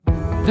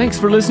Thanks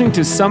for listening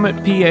to Summit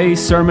PA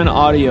Sermon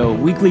Audio,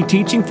 weekly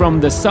teaching from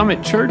the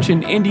Summit Church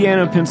in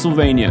Indiana,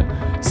 Pennsylvania.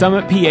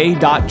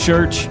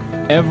 SummitPA.church,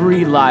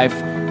 every life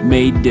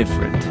made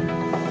different.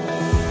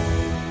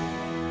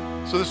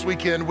 So this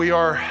weekend we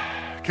are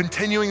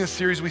continuing the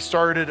series we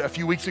started a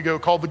few weeks ago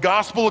called The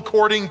Gospel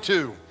According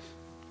to.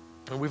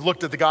 And we've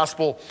looked at the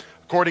gospel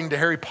according to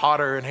Harry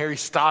Potter and Harry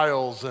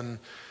Styles and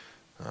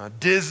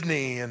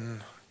Disney.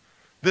 And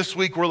this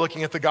week we're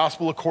looking at the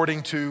gospel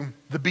according to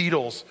the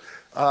Beatles.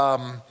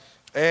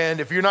 And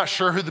if you're not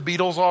sure who the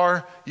Beatles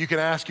are, you can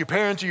ask your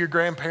parents or your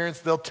grandparents,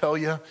 they'll tell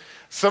you.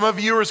 Some of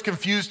you are as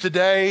confused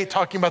today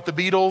talking about the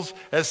Beatles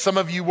as some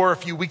of you were a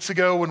few weeks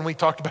ago when we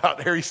talked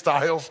about Harry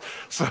Styles.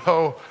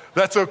 So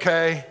that's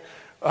okay.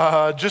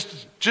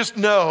 Just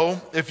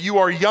know, if you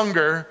are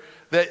younger,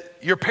 that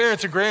your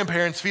parents and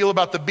grandparents feel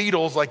about the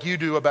Beatles like you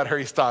do about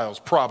Harry Styles,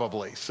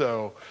 probably.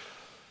 So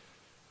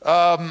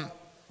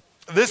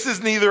this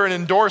is neither an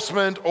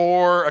endorsement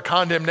or a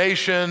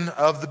condemnation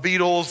of the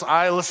Beatles.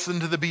 I listen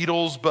to the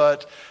Beatles,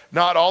 but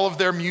not all of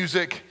their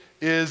music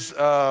is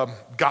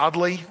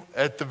godly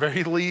at the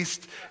very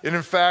least. And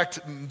in fact,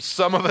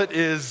 some of it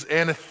is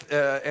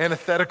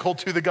antithetical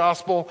to the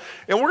gospel.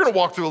 And we're going to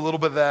walk through a little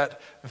bit of that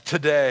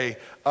today.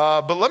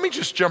 But let me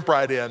just jump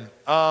right in.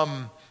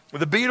 The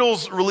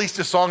Beatles released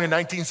a song in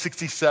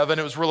 1967.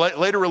 It was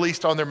later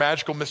released on their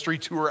Magical Mystery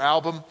Tour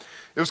album.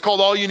 It was called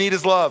All You Need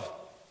Is Love.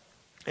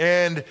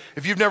 And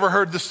if you've never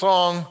heard the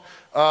song,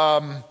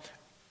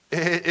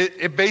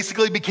 it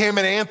basically became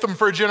an anthem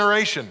for a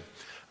generation.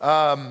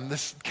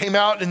 This came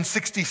out in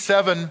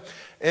 67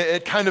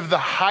 at kind of the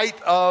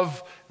height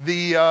of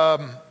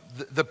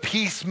the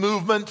peace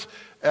movement.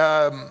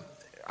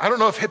 I don't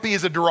know if hippie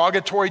is a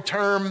derogatory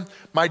term.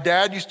 My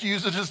dad used to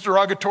use it as a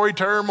derogatory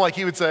term. Like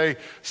he would say,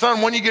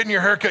 son, when you get in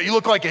your haircut, you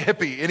look like a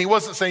hippie. And he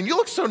wasn't saying, you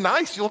look so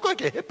nice, you look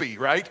like a hippie,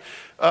 right?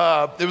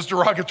 It was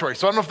derogatory.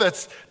 So I don't know if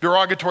that's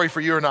derogatory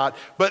for you or not.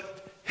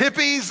 But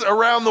hippies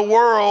around the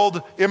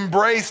world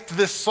embraced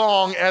this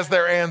song as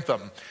their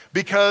anthem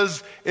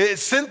because it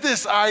sent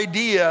this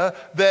idea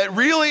that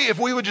really if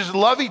we would just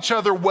love each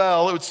other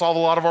well, it would solve a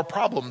lot of our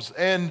problems.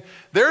 And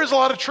there is a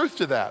lot of truth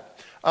to that.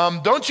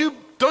 Don't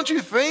you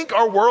think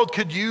our world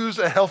could use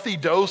a healthy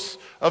dose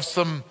of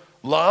some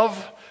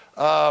love?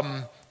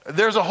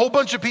 There's a whole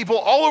bunch of people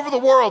all over the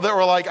world that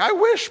were like, I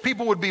wish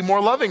people would be more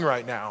loving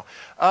right now.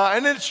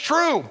 And it's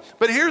true.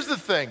 But here's the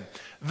thing.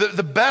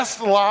 The best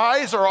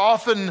lies are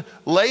often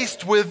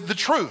laced with the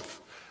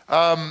truth.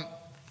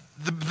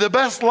 The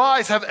best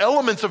lies have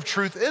elements of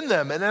truth in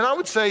them. And I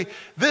would say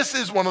this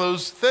is one of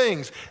those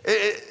things.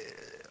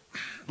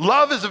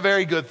 Love is a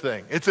very good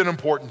thing. It's an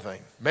important thing.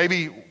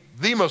 Maybe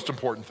the most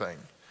important thing.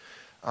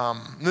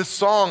 This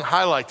song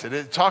highlights it.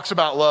 It talks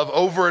about love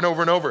over and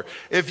over and over.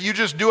 If you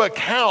just do a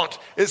count,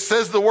 it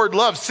says the word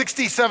love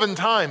 67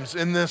 times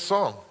in this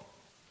song.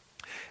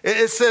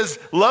 It says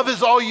love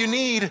is all you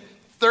need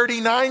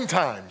 39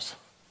 times.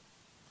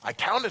 I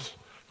counted.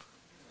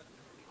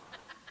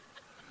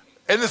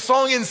 And the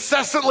song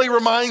incessantly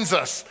reminds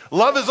us,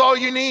 love is all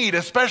you need,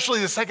 especially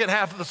the second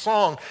half of the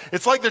song.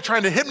 It's like they're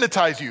trying to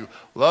hypnotize you.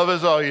 Love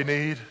is all you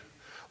need.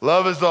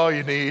 Love is all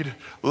you need.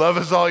 Love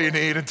is all you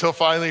need, until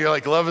finally you're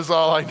like, love is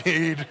all I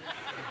need.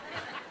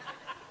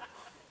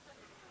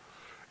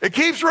 It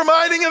keeps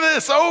reminding of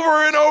this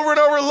over and over and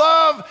over.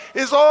 Love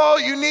is all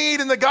you need.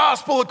 And the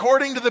gospel,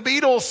 according to the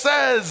Beatles,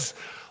 says,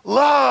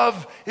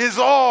 love is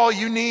all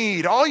you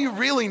need. All you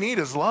really need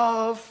is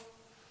love.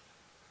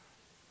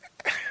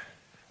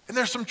 And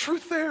there's some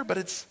truth there, but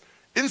it's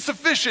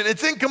insufficient.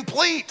 It's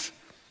incomplete.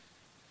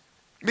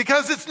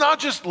 Because it's not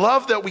just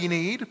love that we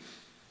need.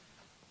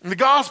 And the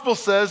gospel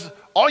says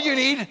all you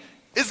need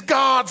is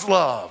God's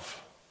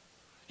love.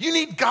 You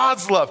need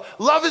God's love.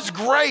 Love is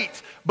great,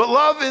 but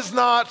love is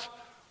not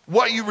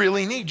what you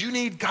really need. You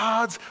need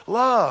God's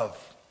love.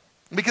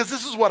 Because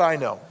this is what I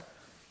know.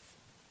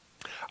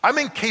 I'm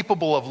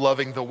incapable of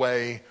loving the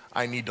way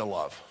I need to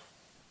love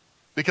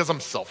because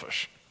I'm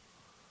selfish.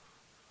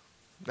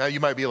 Now you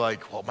might be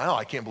like, well, Mal,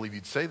 I can't believe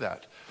you'd say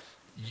that.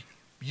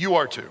 You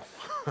are too.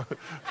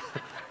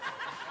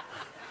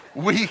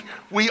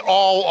 We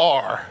all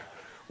are.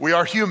 We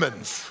are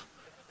humans.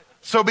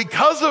 So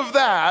because of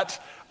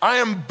that, I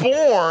am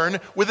born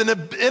with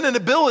an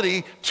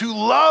inability to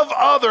love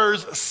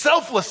others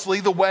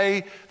selflessly the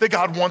way that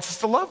God wants us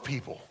to love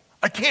people.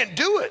 I can't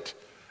do it.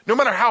 No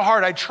matter how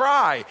hard I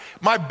try,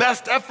 my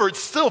best efforts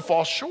still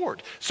fall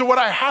short. So what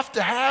I have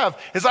to have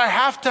is I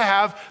have to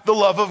have the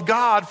love of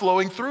God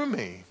flowing through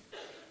me.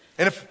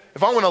 And if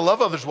I want to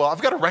love others well,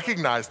 I've got to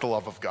recognize the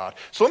love of God.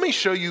 So let me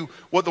show you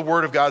what the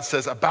Word of God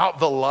says about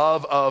the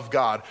love of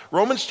God.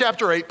 Romans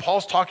chapter 8,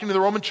 Paul's talking to the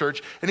Roman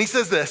church, and he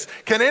says this,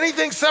 can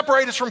anything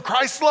separate us from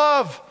Christ's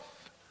love?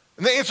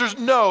 And the answer is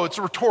no. It's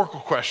a rhetorical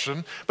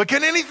question. But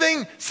can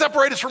anything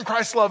separate us from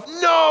Christ's love?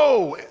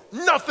 No,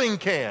 nothing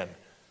can.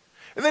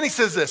 And then he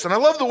says this, and I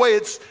love the way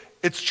it's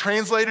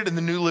translated in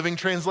the New Living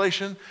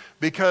Translation,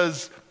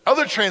 because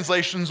other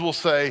translations will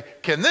say,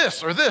 can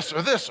this or this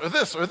or this or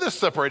this or this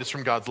separate us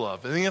from God's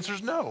love? And the answer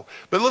is no.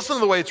 But listen to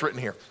the way it's written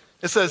here.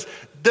 It says,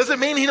 does it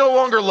mean he no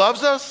longer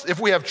loves us if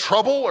we have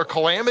trouble or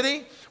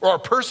calamity, or are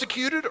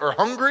persecuted or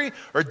hungry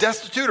or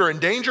destitute or in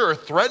danger or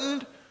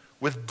threatened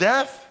with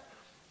death?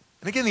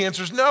 And again, the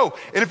answer is no.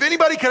 And if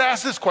anybody could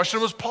ask this question,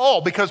 it was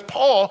Paul, because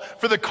Paul,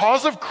 for the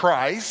cause of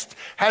Christ,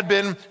 had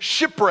been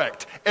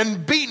shipwrecked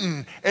and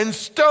beaten and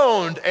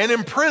stoned and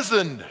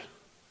imprisoned.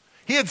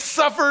 He had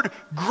suffered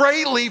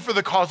greatly for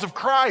the cause of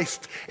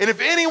Christ. And if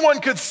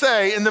anyone could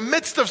say, in the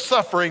midst of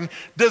suffering,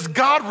 does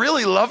God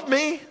really love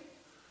me?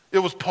 It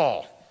was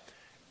Paul.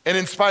 And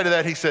in spite of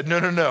that, he said,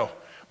 no.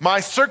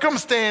 My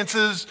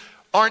circumstances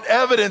aren't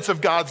evidence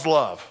of God's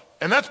love.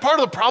 And that's part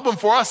of the problem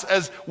for us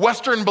as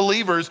Western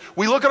believers.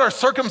 We look at our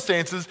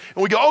circumstances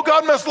and we go, oh,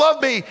 God must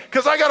love me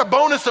because I got a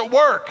bonus at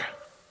work.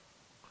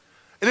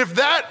 And if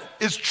that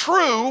is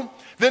true,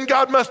 then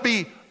God must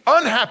be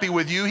unhappy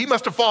with you. He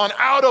must have fallen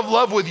out of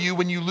love with you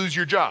when you lose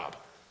your job.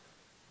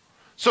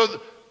 So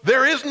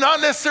there is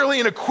not necessarily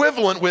an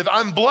equivalent with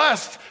I'm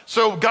blessed,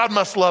 so God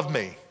must love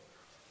me.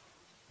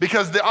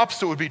 Because the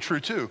opposite would be true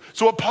too.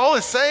 So what Paul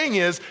is saying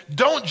is,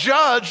 don't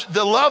judge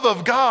the love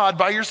of God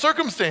by your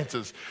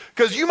circumstances.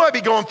 Because you might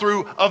be going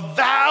through a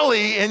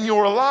valley in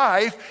your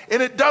life,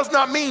 and it does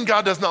not mean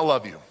God does not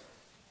love you.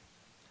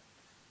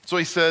 So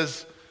he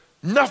says,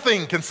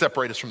 nothing can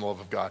separate us from the love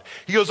of God.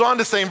 He goes on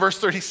to say in verse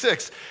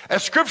 36,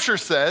 as scripture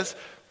says,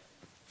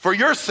 for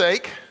your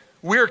sake,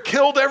 we're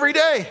killed every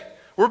day.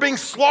 We're being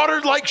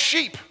slaughtered like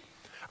sheep.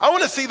 I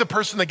want to see the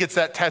person that gets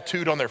that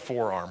tattooed on their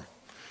forearm.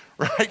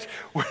 Right?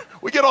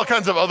 We get all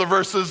kinds of other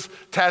verses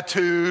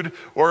tattooed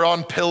or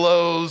on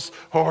pillows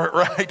or,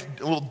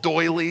 right, little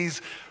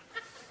doilies,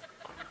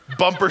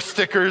 bumper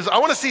stickers. I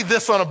want to see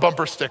this on a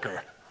bumper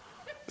sticker.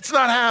 It's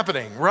not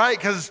happening, right?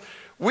 Because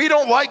we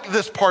don't like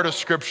this part of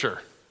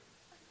Scripture.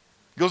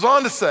 It goes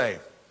on to say,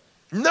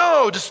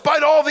 no,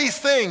 despite all these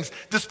things,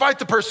 despite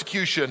the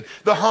persecution,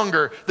 the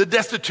hunger, the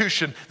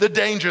destitution, the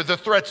danger, the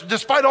threats,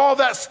 despite all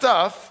that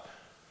stuff,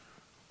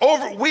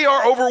 we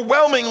are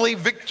overwhelmingly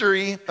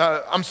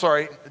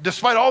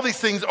despite all these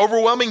things,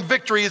 overwhelming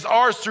victory is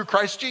ours through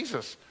Christ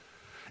Jesus.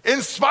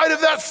 In spite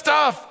of that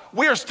stuff,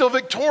 we are still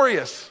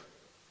victorious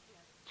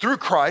through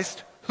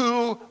Christ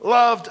who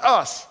loved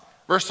us.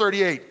 Verse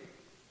 38,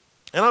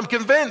 and I'm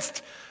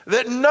convinced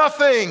that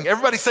nothing,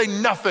 everybody say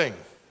nothing.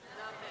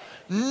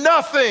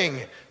 Nothing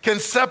can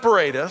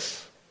separate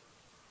us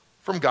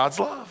from God's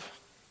love.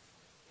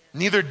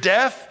 Neither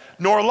death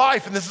nor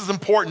life, and this is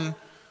important,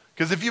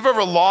 because if you've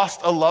ever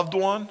lost a loved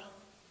one,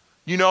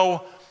 you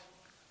know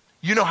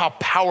how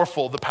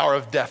powerful the power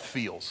of death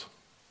feels.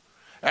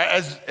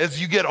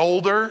 As you get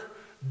older,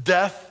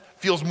 death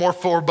feels more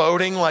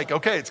foreboding, like,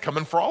 okay, it's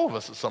coming for all of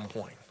us at some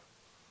point.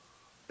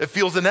 It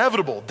feels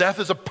inevitable. Death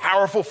is a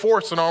powerful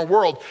force in our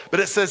world,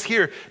 but it says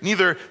here,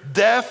 neither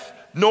death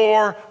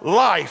nor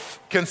life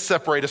can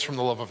separate us from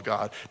the love of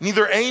God.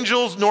 Neither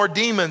angels nor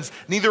demons,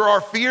 neither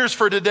our fears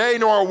for today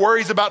nor our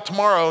worries about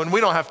tomorrow. And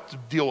we don't have to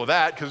deal with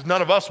that because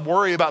none of us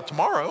worry about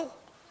tomorrow.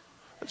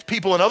 It's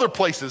people in other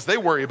places, they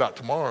worry about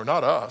tomorrow,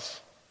 not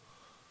us.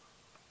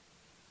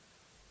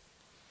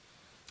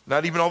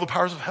 Not even all the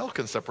powers of hell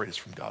can separate us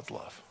from God's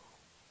love.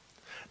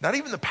 Not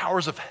even the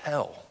powers of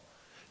hell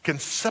can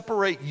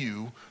separate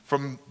you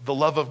from the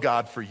love of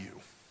God for you.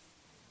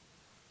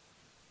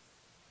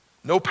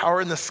 No power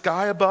in the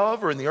sky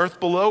above or in the earth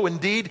below.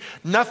 Indeed,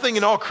 nothing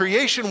in all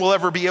creation will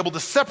ever be able to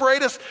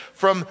separate us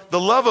from the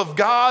love of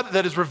God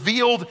that is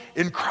revealed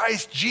in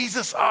Christ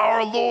Jesus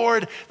our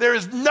Lord. There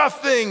is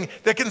nothing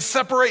that can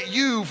separate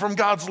you from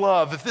God's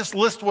love. If this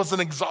list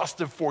wasn't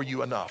exhaustive for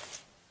you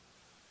enough,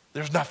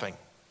 there's nothing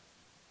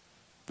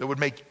that would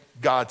make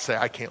God say,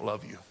 I can't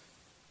love you.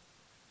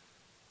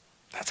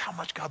 That's how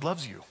much God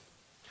loves you.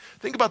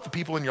 Think about the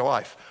people in your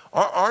life.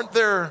 Aren't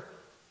there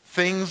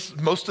things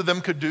most of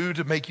them could do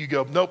to make you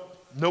go,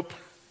 nope,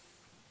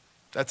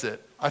 that's it.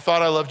 I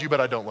thought I loved you,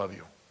 but I don't love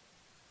you.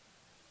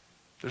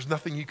 There's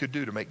nothing you could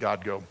do to make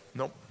God go,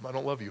 nope, I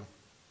don't love you.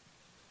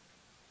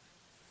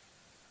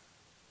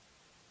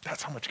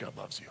 That's how much God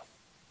loves you.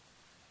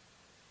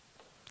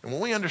 And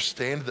when we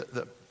understand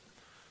the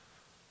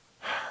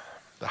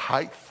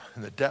height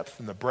and the depth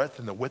and the breadth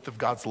and the width of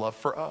God's love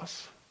for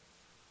us,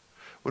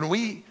 when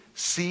we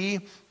see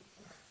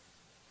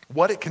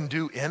what it can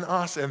do in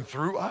us and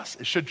through us,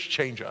 it should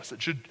change us.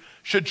 It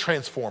should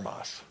transform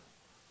us.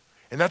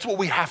 And that's what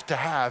we have to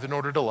have in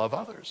order to love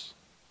others.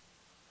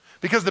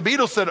 Because the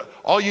Beatles said,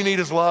 all you need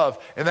is love.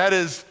 And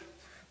that's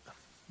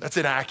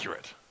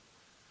inaccurate.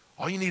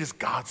 All you need is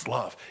God's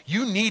love.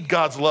 You need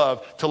God's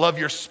love to love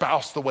your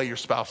spouse the way your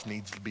spouse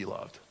needs to be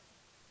loved.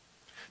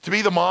 To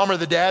be the mom or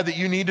the dad that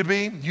you need to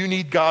be, you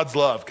need God's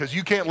love. Because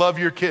you can't love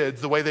your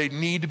kids the way they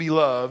need to be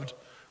loved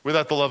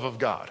without the love of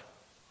God.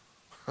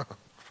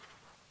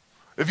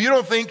 If you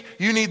don't think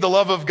you need the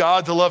love of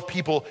God to love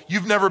people,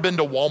 you've never been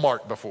to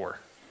Walmart before.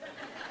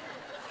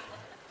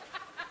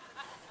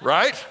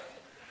 Right?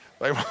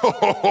 Like,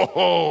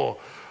 oh,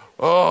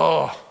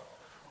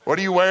 what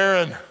are you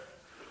wearing?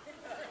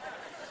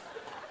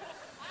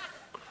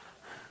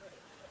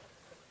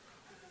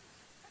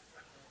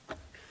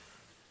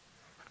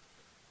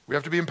 We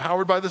have to be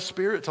empowered by the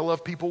Spirit to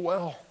love people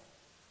well.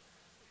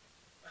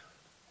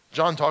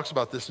 John talks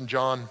about this in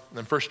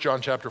 1 John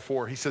chapter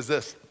 4. He says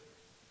this,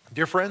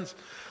 dear friends,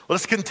 let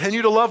us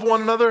continue to love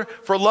one another,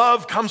 for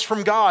love comes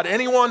from God.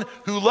 Anyone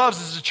who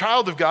loves is a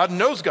child of God and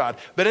knows God.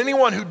 But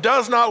anyone who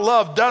does not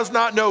love does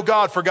not know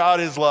God, for God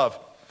is love.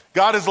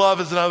 God is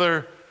love is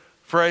another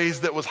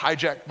phrase that was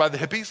hijacked by the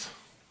hippies.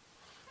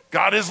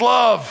 God is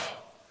love.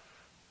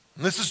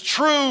 And this is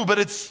true, but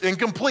it's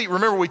incomplete.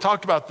 Remember, we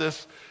talked about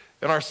this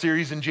in our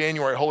series in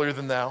January, Holier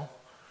Than Thou,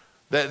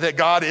 that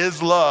God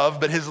is love,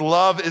 but his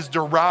love is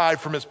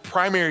derived from his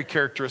primary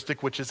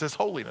characteristic, which is his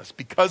holiness.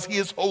 Because he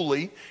is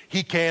holy,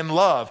 he can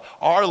love.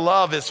 Our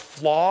love is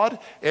flawed,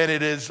 and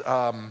it is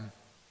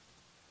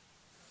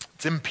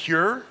it's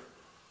impure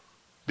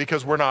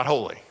because we're not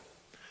holy.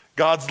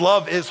 God's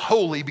love is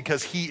holy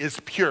because he is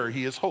pure.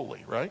 He is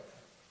holy, right?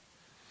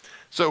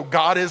 So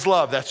God is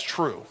love. That's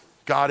true.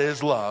 God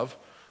is love.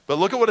 But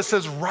look at what it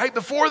says right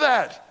before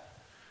that.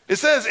 It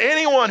says,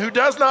 anyone who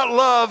does not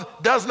love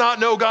does not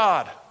know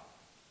God.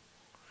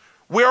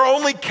 We are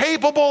only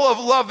capable of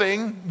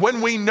loving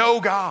when we know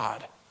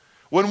God,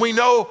 when we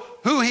know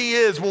who he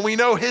is, when we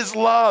know his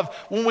love,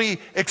 when we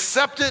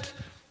accept it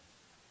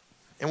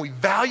and we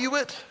value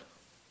it.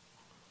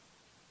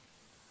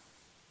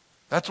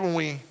 That's when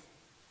we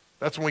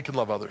can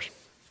love others.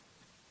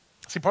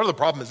 See, part of the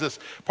problem is this.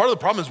 Part of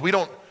the problem is we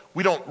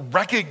don't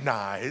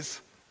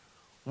recognize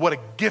what a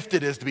gift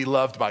it is to be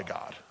loved by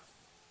God.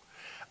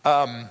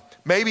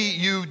 Maybe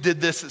you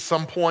did this at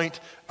some point.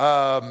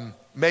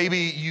 Maybe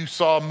you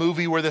saw a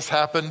movie where this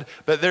happened,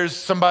 but there's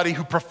somebody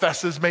who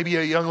professes, maybe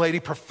a young lady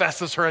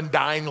professes her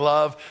undying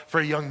love for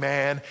a young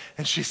man,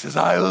 and she says,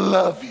 I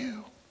love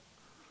you.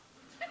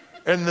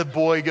 And the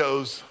boy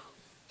goes,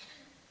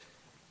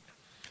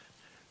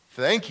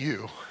 thank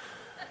you.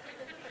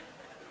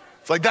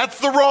 It's like, that's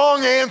the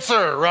wrong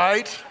answer,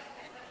 right?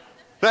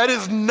 That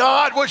is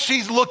not what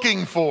she's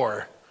looking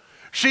for.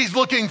 She's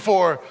looking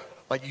for,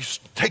 like, you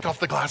take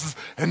off the glasses,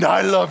 and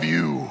I love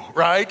you,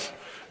 right?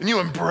 And you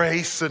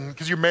embrace, and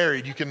because you're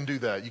married, you can do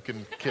that. You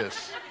can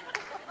kiss.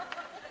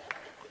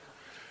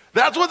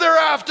 That's what they're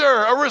after,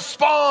 a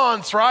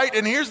response, right?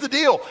 And here's the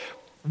deal.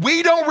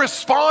 We don't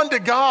respond to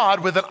God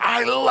with an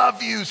I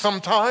love you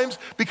sometimes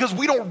because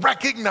we don't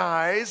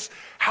recognize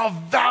how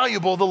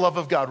valuable the love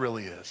of God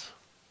really is.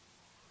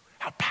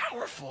 How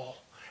powerful,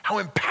 how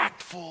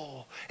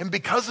impactful. And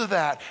because of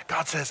that,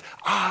 God says,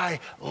 I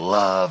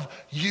love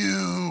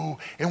you.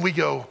 And we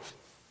go,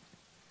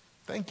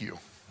 thank you.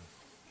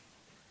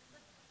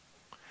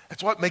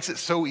 That's what makes it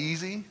so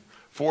easy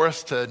for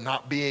us to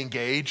not be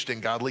engaged in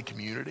godly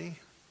community.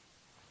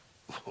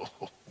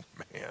 Oh,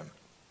 man.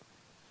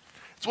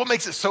 It's what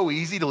makes it so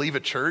easy to leave a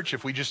church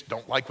if we just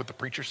don't like what the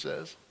preacher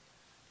says.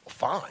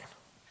 Well,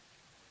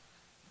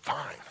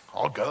 fine,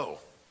 I'll go.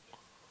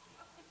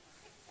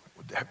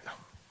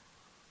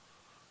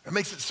 It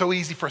makes it so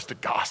easy for us to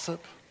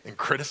gossip and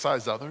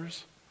criticize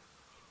others.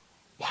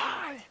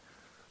 Why?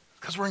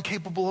 Because we're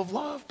incapable of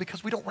love,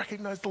 because we don't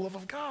recognize the love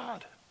of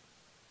God.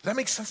 Does that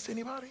make sense to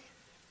anybody?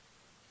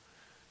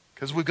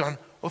 Because we've gone,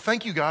 well,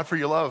 thank you, God, for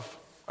your love.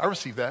 I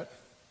receive that.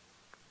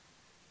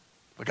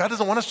 But God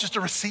doesn't want us just to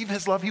receive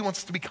his love. He wants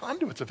us to be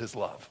conduits of his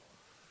love.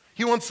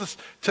 He wants us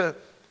to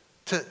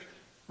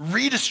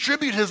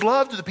redistribute his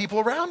love to the people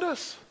around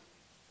us.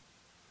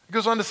 He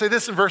goes on to say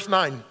this in verse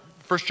 9,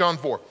 1 John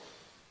 4.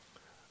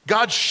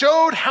 God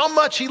showed how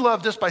much he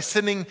loved us by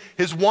sending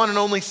his one and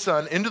only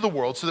Son into the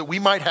world so that we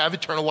might have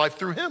eternal life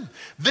through him.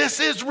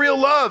 This is real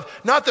love.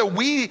 Not that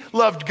we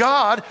loved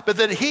God, but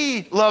that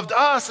he loved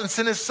us and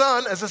sent his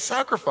Son as a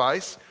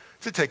sacrifice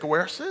to take away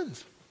our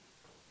sins.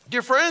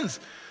 Dear friends,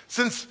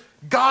 since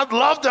God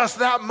loved us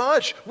that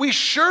much, we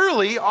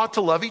surely ought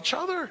to love each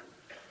other.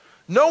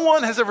 No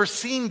one has ever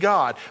seen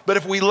God, but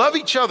if we love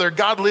each other,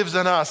 God lives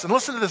in us. And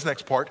listen to this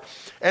next part.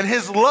 And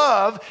his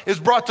love is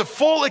brought to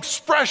full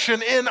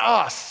expression in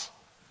us.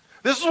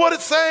 This is what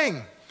it's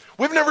saying.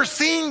 We've never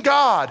seen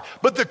God,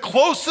 but the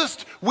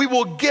closest we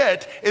will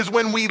get is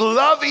when we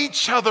love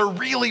each other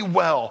really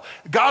well.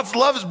 God's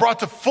love is brought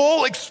to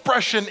full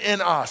expression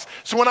in us.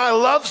 So when I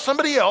love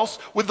somebody else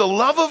with the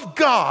love of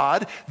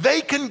God,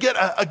 they can get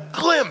a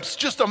glimpse,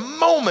 just a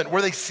moment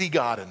where they see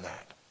God in that.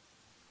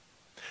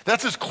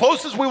 That's as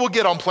close as we will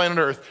get on planet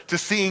Earth to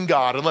seeing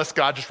God, unless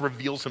God just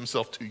reveals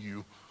himself to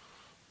you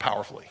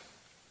powerfully.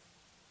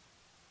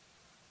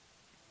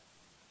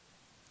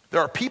 There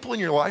are people in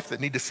your life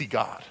that need to see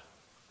God,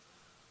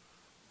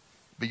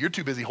 but you're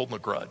too busy holding a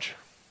grudge.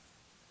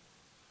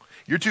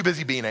 You're too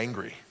busy being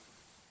angry.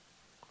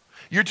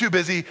 You're too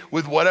busy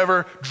with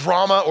whatever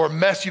drama or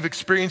mess you've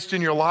experienced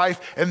in your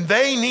life, and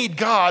they need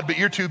God, but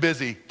you're too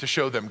busy to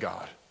show them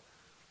God.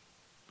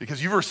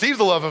 Because you've received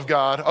the love of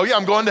God. Oh yeah,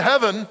 I'm going to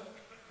heaven.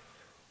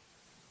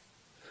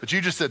 But you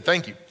just said,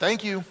 thank you,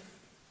 thank you.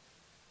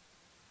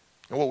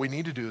 And what we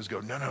need to do is go,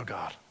 no,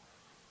 God,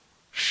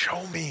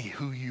 show me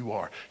who you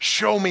are.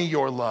 Show me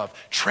your love.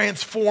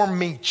 Transform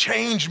me,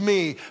 change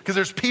me. Because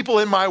there's people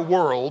in my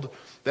world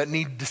that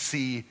need to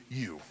see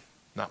you,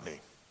 not me.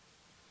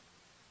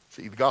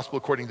 See, the gospel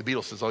according to the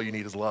Beatles says all you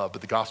need is love, but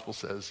the gospel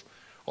says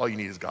all you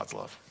need is God's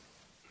love.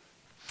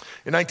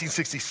 In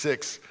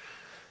 1966,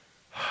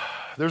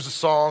 there's a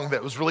song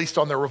that was released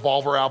on their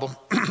Revolver album.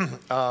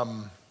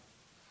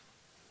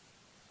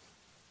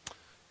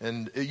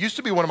 And it used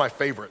to be one of my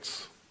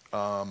favorites.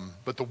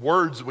 But the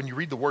words, when you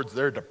read the words,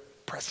 they're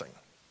depressing.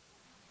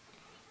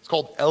 It's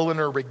called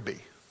Eleanor Rigby.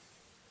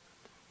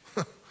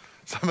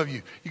 Some of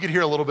you could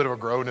hear a little bit of a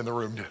groan in the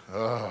room.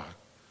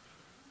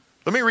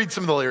 Let me read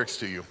some of the lyrics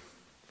to you.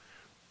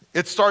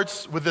 It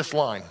starts with this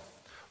line.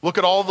 Look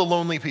at all the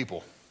lonely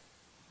people.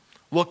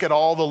 Look at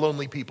all the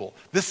lonely people.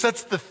 This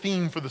sets the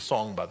theme for the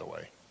song, by the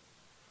way.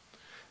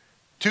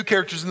 Two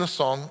characters in the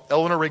song,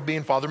 Eleanor Rigby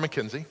and Father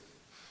Mackenzie.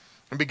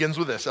 It begins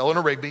with this.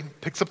 Eleanor Rigby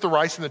picks up the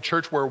rice in the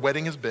church where a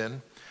wedding has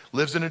been,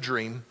 lives in a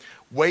dream,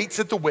 waits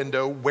at the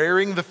window,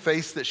 wearing the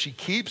face that she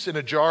keeps in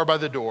a jar by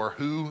the door.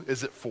 Who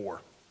is it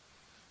for?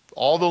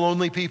 All the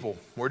lonely people.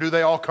 Where do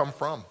they all come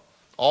from?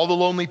 All the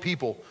lonely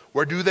people.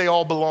 Where do they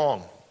all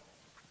belong?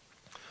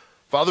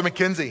 Father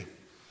Mackenzie,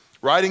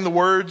 writing the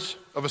words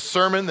of a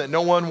sermon that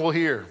no one will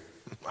hear.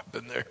 I've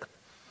been there.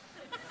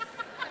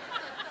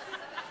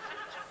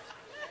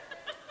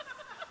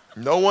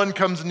 No one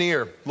comes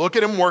near. Look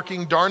at him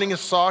working, darning his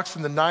socks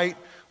in the night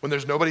when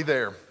there's nobody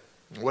there.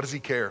 What does he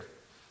care?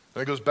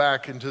 Then it goes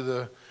back into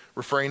the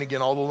refrain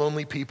again. All the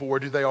lonely people, where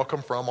do they all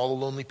come from? All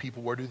the lonely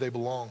people, where do they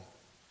belong?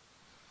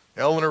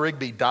 Eleanor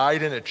Rigby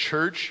died in a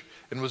church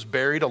and was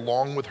buried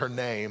along with her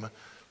name.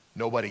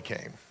 Nobody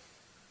came.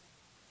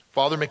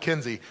 Father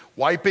Mackenzie,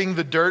 wiping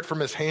the dirt from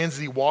his hands as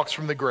he walks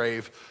from the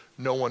grave.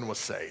 No one was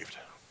saved.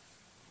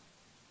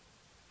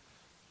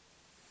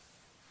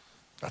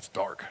 That's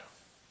dark.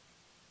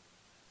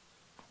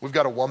 We've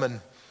got a woman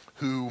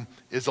who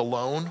is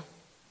alone.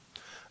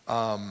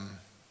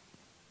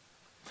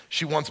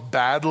 She wants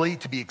badly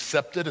to be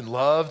accepted and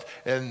loved,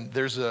 and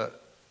there's an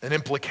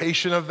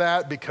implication of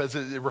that because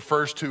it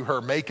refers to her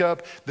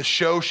makeup, the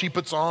show she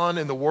puts on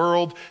in the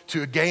world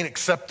to gain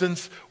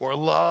acceptance or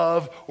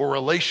love or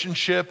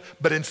relationship,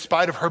 but in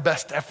spite of her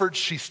best efforts,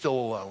 she's still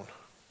alone.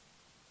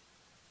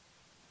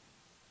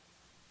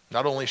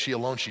 Not only is she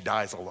alone, she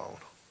dies alone,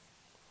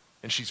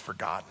 and she's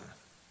forgotten.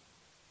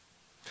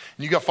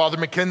 And you got Father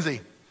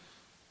Mackenzie,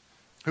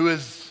 who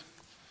is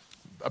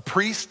a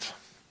priest.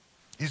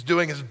 He's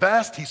doing his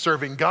best. He's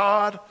serving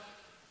God,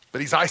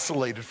 but he's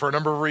isolated for a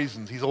number of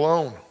reasons. He's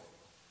alone.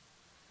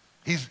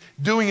 He's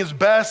doing his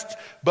best,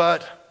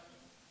 but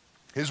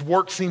his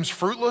work seems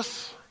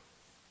fruitless.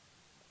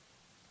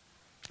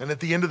 And at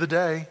the end of the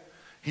day,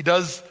 he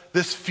does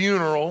this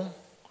funeral,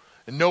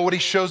 and nobody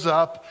shows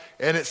up,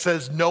 and it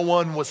says no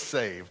one was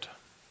saved.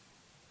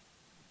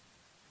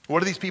 What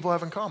do these people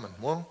have in common?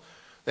 Well,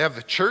 they have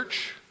the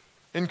church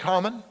in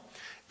common.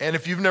 And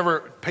if you've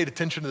never paid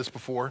attention to this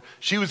before,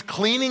 she was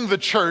cleaning the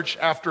church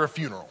after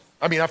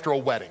after a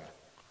wedding.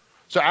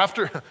 So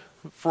after,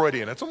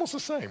 Freudian, it's almost the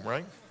same,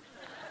 right?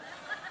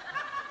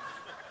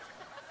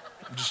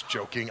 I'm just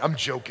joking. I'm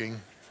joking.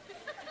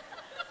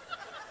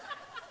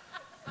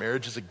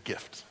 Marriage is a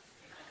gift.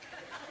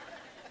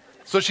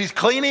 So she's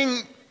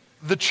cleaning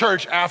the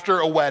church after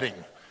a wedding.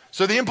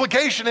 So the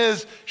implication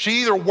is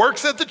she either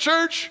works at the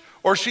church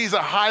or she's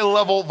a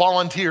high-level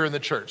volunteer in the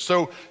church.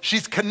 So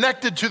she's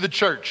connected to the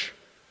church,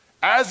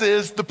 as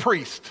is the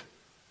priest.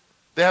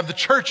 They have the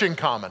church in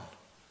common.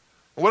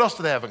 And what else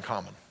do they have in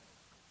common?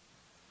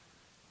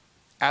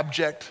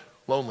 Abject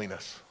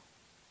loneliness.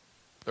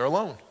 They're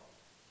alone.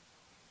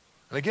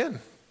 And again,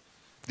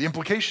 the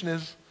implication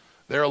is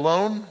they're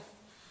alone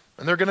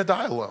and they're going to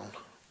die alone.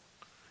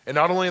 And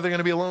not only are they going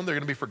to be alone, they're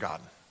going to be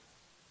forgotten.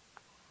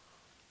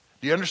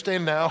 Do you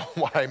understand now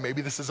why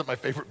maybe this isn't my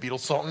favorite Beatles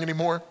song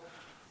anymore?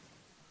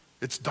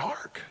 It's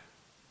dark.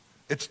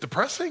 It's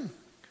depressing.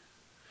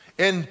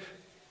 And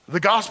the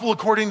gospel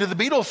according to the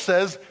Beatles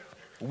says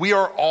we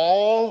are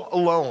all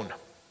alone.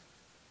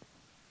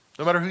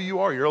 No matter who you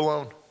are, you're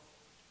alone.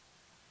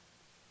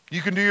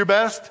 You can do your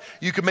best.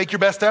 You can make your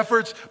best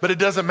efforts, but it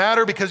doesn't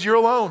matter because you're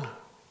alone.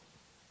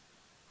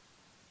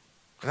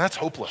 And that's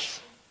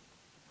hopeless.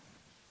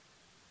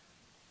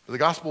 But the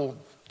gospel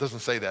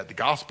doesn't say that. The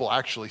gospel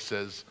actually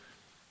says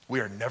we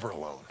are never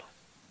alone.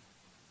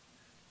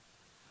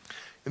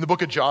 In the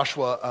book of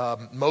Joshua,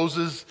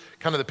 Moses,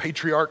 kind of the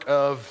patriarch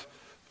of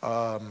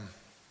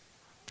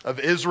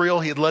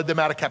Israel, he had led them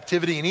out of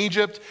captivity in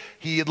Egypt.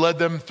 He had led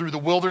them through the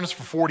wilderness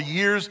for 40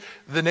 years.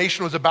 The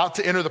nation was about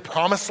to enter the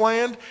promised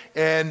land,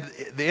 and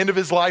the end of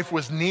his life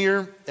was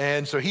near.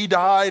 And so he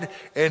died,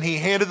 and he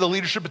handed the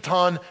leadership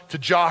baton to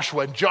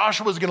Joshua. And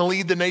Joshua was going to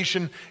lead the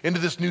nation into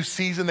this new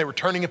season. They were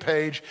turning a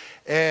page,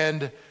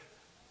 and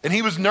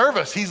he was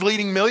nervous. He's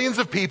leading millions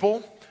of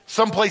people,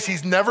 someplace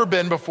he's never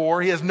been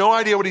before. He has no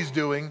idea what he's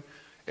doing,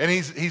 and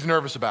he's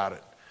nervous about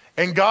it.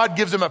 And God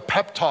gives him a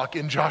pep talk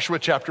in Joshua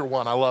chapter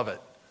 1. I love it.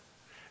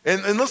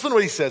 And listen to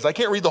what he says. I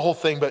can't read the whole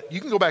thing, but you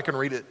can go back and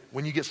read it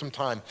when you get some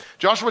time.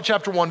 Joshua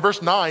chapter 1,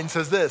 verse 9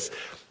 says this.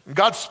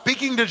 God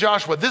speaking to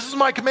Joshua, this is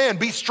my command.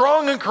 Be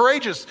strong and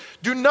courageous.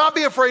 Do not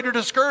be afraid or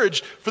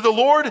discouraged, for the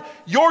Lord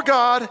your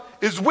God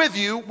is with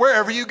you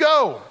wherever you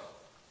go.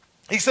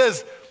 He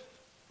says,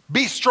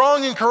 be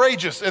strong and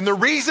courageous. And the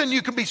reason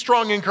you can be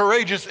strong and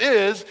courageous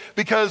is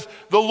because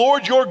the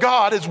Lord your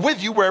God is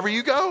with you wherever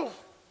you go.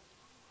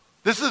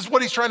 This is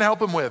what he's trying to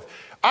help him with.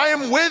 I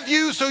am with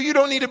you so you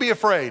don't need to be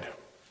afraid.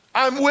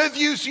 I'm with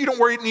you so you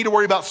don't need to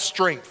worry about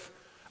strength.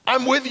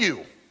 I'm with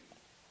you.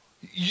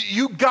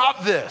 You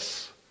got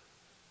this.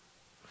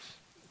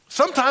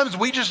 Sometimes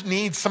we just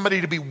need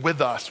somebody to be with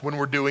us when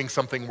we're doing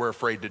something we're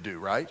afraid to do,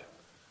 right?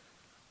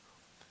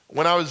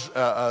 When I was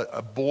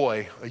a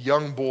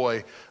young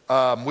boy,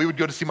 we would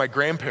go to see my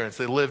grandparents.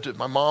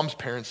 My mom's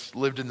parents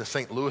lived in the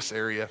St. Louis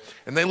area,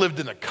 and they lived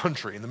in the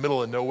country, in the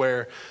middle of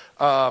nowhere.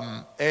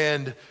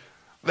 And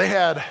they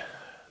had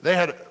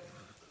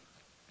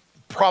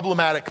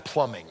problematic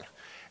plumbing.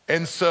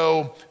 And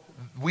so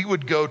we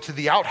would go to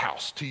the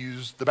outhouse to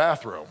use the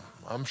bathroom.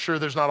 I'm sure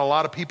there's not a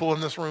lot of people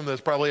in this room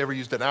that's probably ever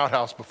used an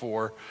outhouse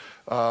before,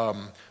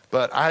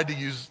 but I had to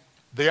use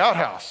the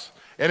outhouse.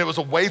 And it was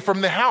away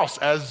from the house,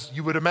 as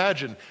you would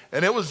imagine.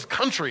 And it was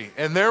country,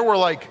 and there were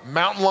like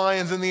mountain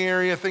lions in the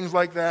area, things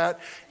like that.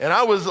 And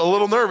I was a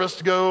little nervous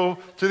to go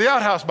to the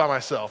outhouse by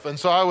myself. And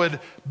so I would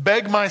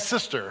beg my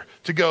sister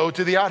to go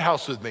to the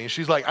outhouse with me.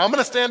 She's like, I'm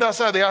gonna stand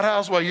outside the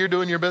outhouse while you're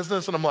doing your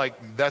business. And I'm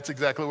like, that's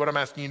exactly what I'm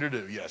asking you to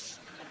do, yes.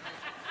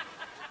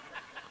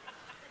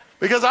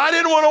 Because I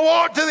didn't want to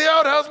walk to the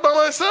outhouse by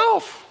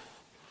myself.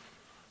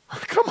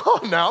 Come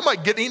on now, I'm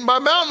like getting eaten by a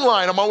mountain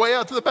lion on my way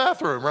out to the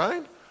bathroom,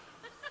 right?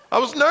 I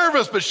was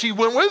nervous, but she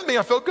went with me.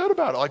 I felt good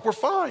about it. Like, we're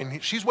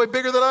fine. She's way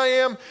bigger than I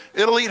am.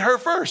 It'll eat her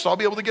first, so I'll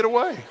be able to get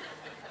away.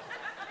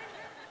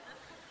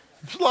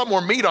 There's a lot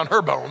more meat on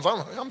her bones.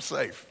 I'm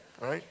safe,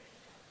 right?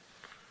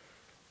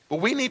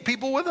 But we need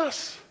people with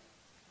us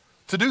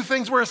to do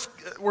things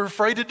we're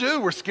afraid to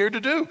do, we're scared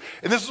to do.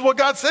 And this is what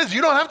God says.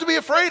 You don't have to be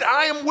afraid.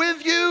 I am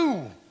with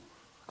you.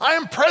 I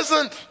am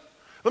present.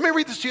 Let me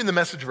read this to you in the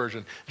Message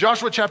version.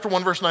 Joshua chapter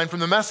 1, verse 9 from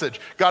the Message.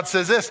 God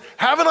says this,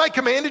 haven't I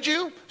commanded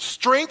you?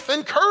 Strength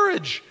and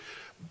courage.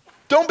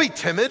 Don't be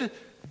timid.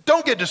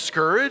 Don't get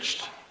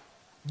discouraged.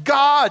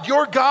 God,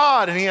 your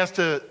God, and he has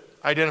to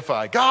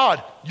identify.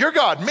 God, your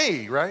God,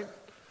 me, right?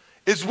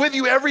 Is with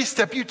you every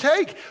step you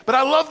take. But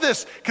I love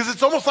this because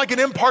it's almost like an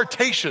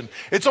impartation.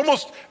 It's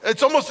almost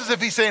as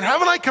if he's saying,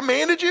 haven't I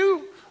commanded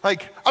you?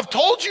 Like, I've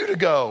told you to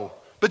go,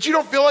 but you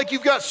don't feel like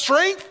you've got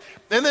strength?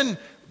 And then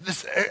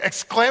this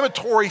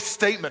exclamatory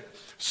statement,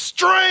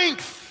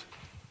 strength,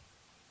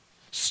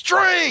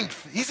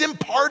 strength. He's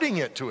imparting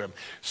it to him.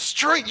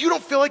 Strength, you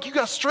don't feel like you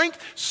got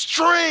strength?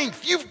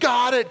 Strength, you've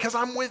got it because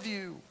I'm with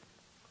you.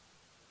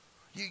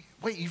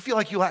 You feel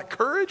like you lack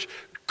courage?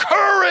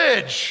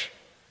 Courage.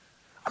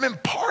 I'm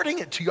imparting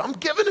it to you. I'm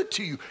giving it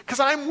to you because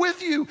I'm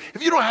with you.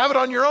 If you don't have it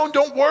on your own,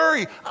 don't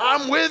worry.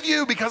 I'm with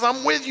you because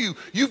I'm with you.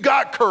 You've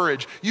got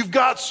courage. You've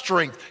got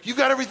strength. You've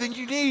got everything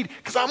you need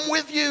because I'm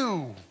with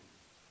you.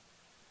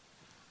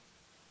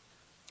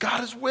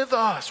 God is with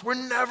us. We're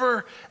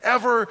never,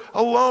 ever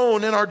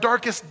alone in our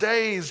darkest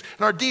days,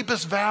 in our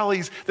deepest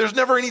valleys. There's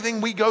never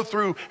anything we go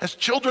through as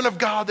children of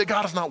God that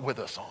God is not with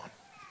us on.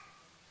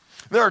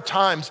 There are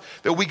times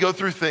that we go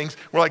through things,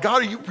 we're like,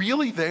 God, are you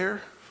really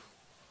there?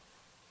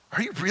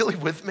 Are you really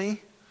with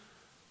me?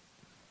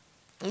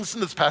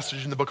 Listen to this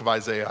passage in the book of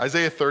Isaiah.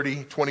 Isaiah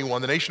 30,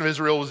 21. The nation of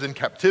Israel was in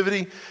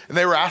captivity, and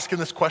they were asking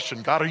this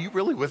question, God, are you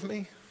really with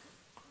me?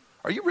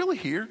 Are you really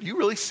here? Do you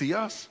really see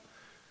us?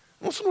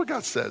 Listen to what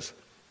God says.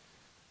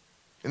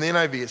 In the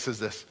NIV, it says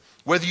this,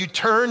 whether you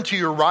turn to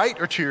your right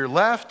or to your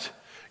left,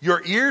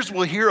 your ears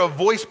will hear a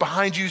voice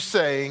behind you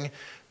saying,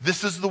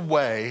 this is the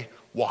way,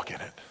 walk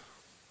in it.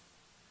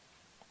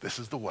 This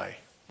is the way,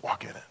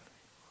 walk in it.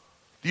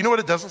 Do you know what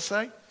it doesn't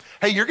say?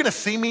 Hey, you're going to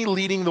see me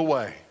leading the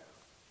way.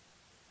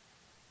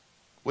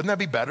 Wouldn't that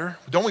be better?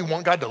 Don't we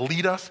want God to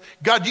lead us?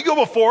 God, you go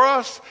before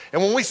us, and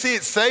when we see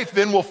it safe,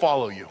 then we'll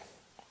follow you.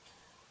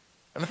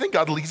 And I think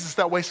God leads us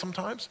that way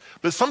sometimes.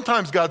 But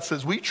sometimes God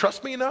says, will you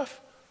trust me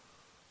enough?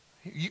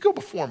 You go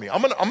before me.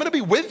 I'm gonna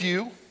be with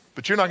you,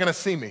 but you're not gonna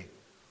see me.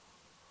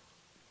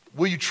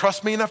 Will you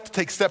trust me enough to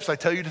take steps I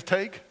tell you to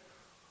take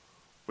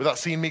without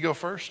seeing me go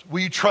first?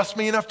 Will you trust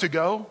me enough to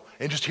go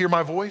and just hear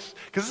my voice?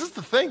 Because this is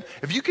the thing.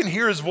 If you can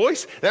hear his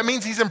voice, that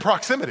means he's in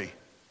proximity.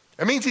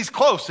 That means he's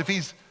close if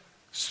he's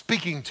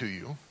speaking to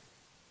you.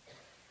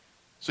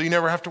 So you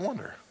never have to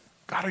wonder,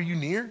 God, are you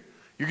near?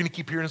 You're gonna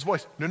keep hearing his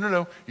voice. No,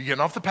 you're getting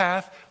off the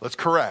path. Let's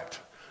correct.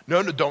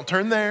 No, don't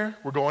turn there.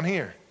 We're going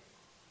here.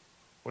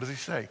 What does he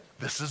say?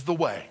 This is the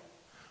way.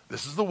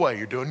 This is the way.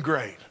 You're doing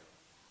great.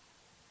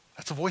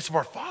 That's the voice of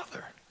our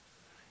Father.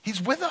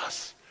 He's with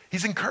us.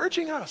 He's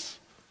encouraging us.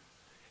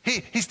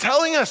 He's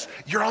telling us,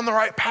 you're on the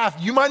right path.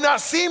 You might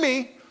not see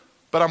me,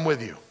 but I'm with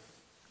you.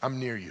 I'm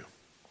near you.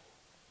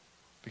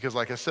 Because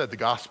like I said, the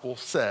gospel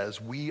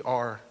says we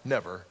are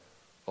never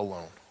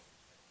alone.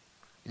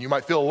 And you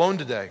might feel alone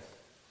today,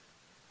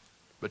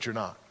 but you're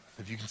not.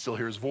 If you can still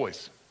hear his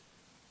voice,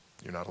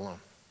 you're not alone.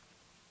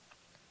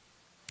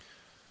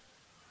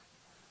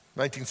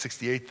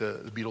 1968,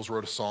 the Beatles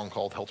wrote a song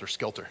called Helter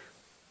Skelter.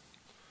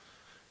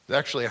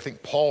 Actually, I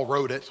think Paul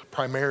wrote it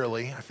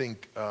primarily. I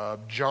think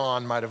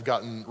John might have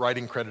gotten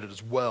writing credit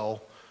as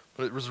well. But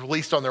It was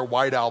released on their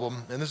White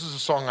Album, and this is a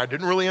song I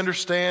didn't really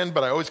understand,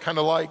 but I always kind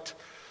of liked.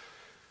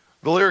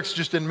 The lyrics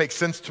just didn't make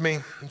sense to me.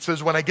 It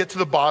says, when I get to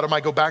the bottom,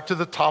 I go back to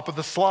the top of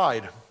the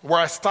slide, where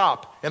I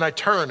stop and I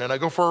turn and I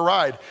go for a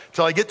ride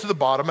till I get to the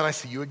bottom and I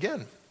see you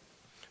again.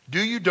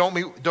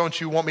 Don't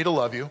you want me to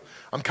love you?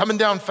 I'm coming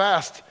down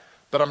fast,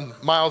 but I'm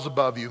miles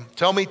above you.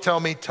 Tell me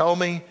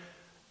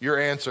your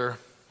answer.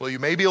 Well, you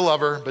may be a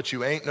lover, but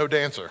you ain't no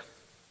dancer.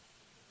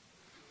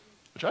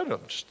 Which I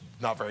don't, just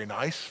not very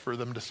nice for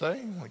them to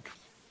say. Like,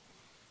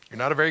 you're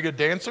not a very good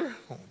dancer?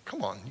 Well,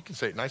 come on, you can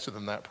say it nicer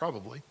than that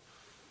probably.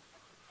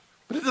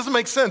 But it doesn't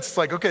make sense. It's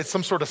like, okay, it's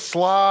some sort of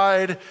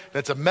slide, and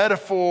it's a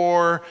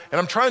metaphor, and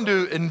I'm trying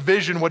to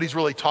envision what he's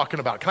really talking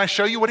about. Can I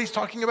show you what he's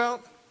talking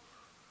about?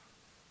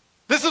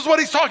 This is what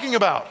he's talking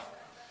about.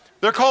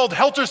 They're called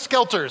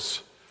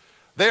helter-skelters.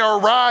 They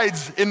are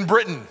rides in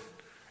Britain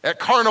at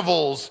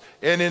carnivals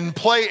and in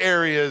play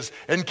areas,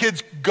 and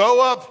kids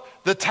go up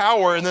the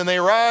tower and then they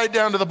ride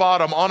down to the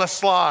bottom on a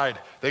slide.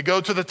 They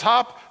go to the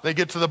top, they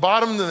get to the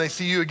bottom, then they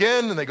see you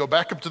again, and they go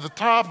back up to the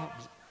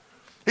top.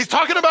 He's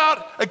talking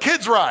about a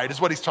kid's ride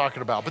is what he's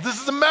talking about, but this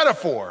is a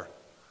metaphor.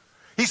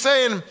 He's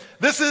saying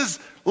this is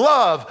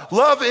love.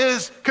 Love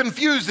is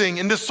confusing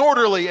and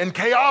disorderly and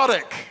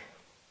chaotic.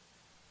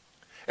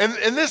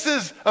 And this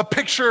is a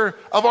picture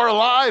of our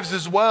lives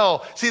as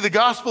well. See, the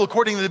gospel,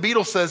 according to the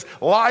Beatles, says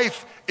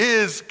life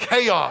is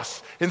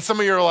chaos. And some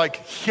of you are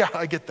like, yeah,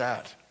 I get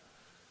that.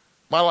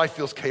 My life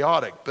feels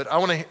chaotic, but I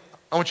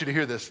want you to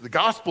hear this. The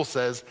gospel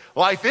says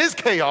life is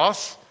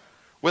chaos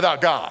without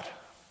God.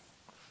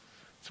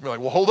 Some are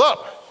like, well, hold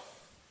up.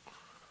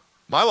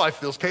 My life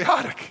feels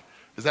chaotic.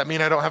 Does that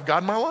mean I don't have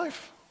God in my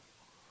life?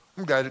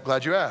 I'm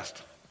glad you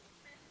asked.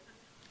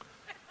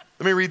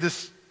 Let me read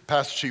this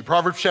passage to you.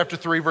 Proverbs chapter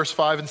 3, verse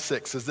 5 and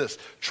 6 says this: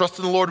 trust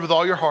in the Lord with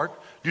all your heart.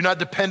 Do not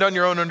depend on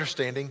your own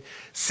understanding.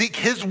 Seek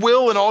his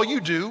will in all you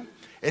do,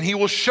 and he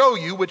will show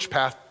you which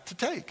path to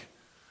take.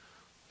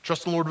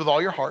 Trust in the Lord with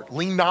all your heart.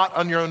 Lean not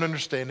on your own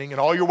understanding. In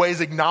all your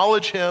ways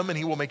acknowledge him, and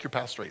he will make your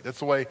path straight. That's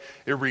the way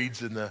it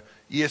reads in the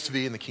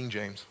ESV and the King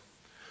James.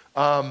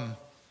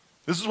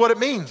 This is what it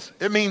means.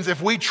 It means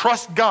if we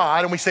trust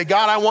God and we say,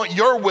 God, I want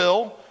your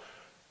will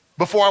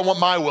before I want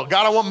my will.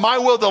 God, I want my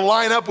will to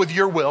line up with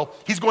your will.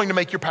 He's going to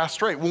make your path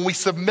straight. When we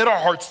submit our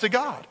hearts to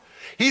God,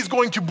 he's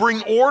going to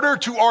bring order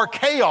to our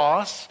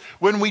chaos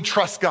when we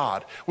trust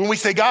God. When we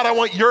say, God, I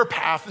want your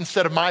path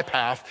instead of my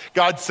path,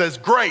 God says,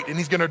 great, and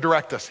he's going to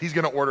direct us. He's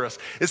going to order us.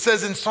 It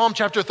says in Psalm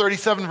chapter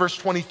 37, verse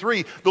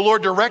 23, the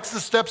Lord directs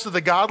the steps of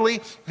the godly.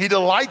 He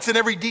delights in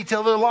every detail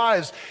of their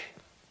lives.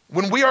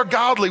 When we are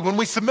godly, when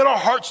we submit our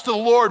hearts to the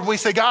Lord, when we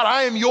say, God,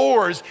 I am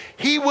yours,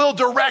 he will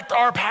direct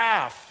our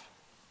path.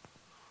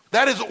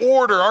 That is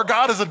order. Our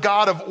God is a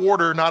God of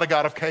order, not a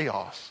God of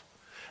chaos.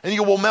 And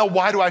you go, well, Mel,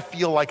 why do I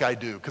feel like I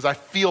do? Because I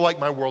feel like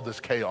my world is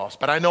chaos,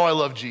 but I know I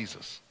love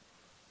Jesus.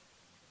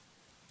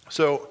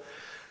 So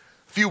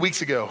a few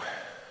weeks ago,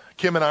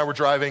 Kim and I were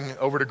driving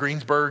over to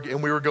Greensburg,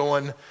 and we were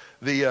going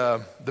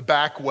the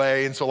back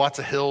way, and so lots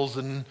of hills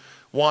and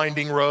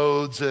winding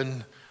roads,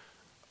 and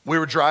we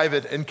were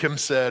driving, and Kim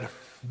said,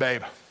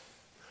 babe,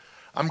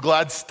 I'm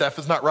glad Steph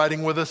is not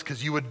riding with us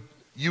because you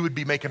would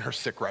be making her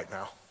sick right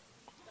now.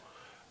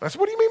 And I said,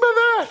 what do you mean by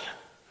that?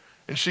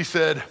 And she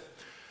said,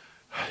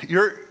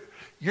 you're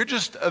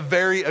just a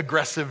very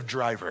aggressive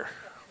driver.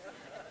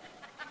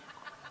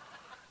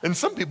 And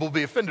some people will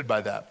be offended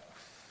by that.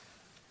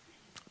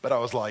 But I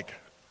was like,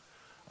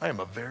 I am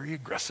a very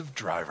aggressive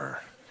driver.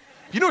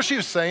 You know what she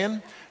was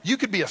saying? You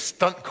could be a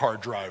stunt car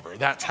driver.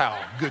 That's how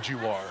good you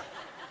are.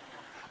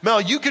 Mel,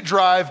 you could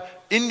drive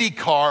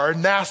IndyCar,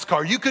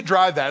 NASCAR. You could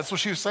drive that. That's what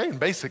she was saying,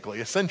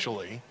 basically,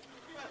 essentially.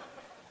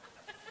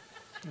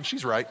 And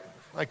she's right.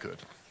 I could.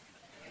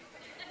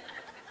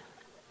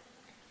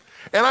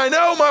 And I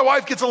know my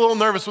wife gets a little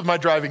nervous with my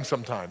driving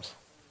sometimes.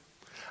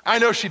 I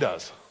know she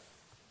does.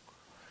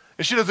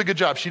 And she does a good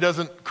job. She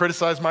doesn't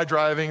criticize my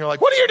driving or like,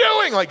 what are you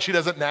doing? Like, she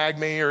doesn't nag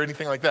me or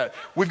anything like that.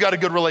 We've got a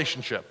good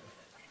relationship,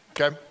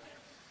 okay?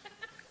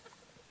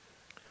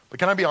 But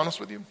can I be honest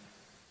with you?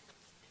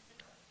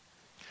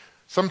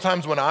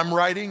 Sometimes when I'm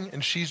riding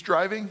and she's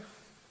driving,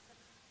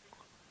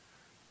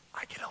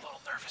 I get a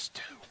little nervous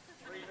too.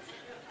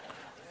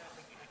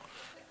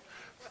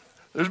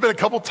 There's been a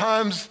couple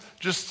times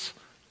just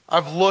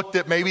I've looked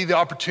at maybe the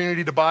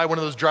opportunity to buy one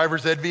of those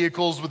driver's ed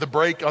vehicles with a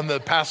brake on the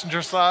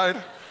passenger side.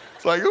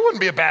 It's like, it wouldn't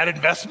be a bad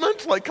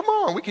investment. Like, come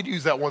on, we could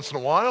use that once in a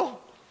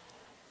while.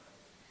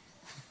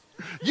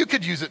 You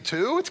could use it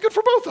too. It's good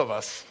for both of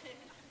us.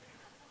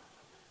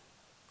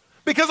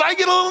 Because I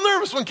get a little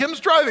nervous when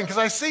Kim's driving because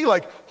I see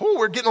like, oh,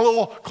 we're getting a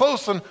little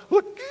close and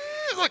look,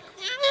 like,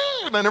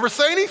 and I never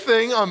say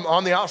anything. I'm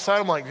on the outside.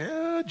 I'm like,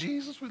 yeah,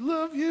 Jesus, we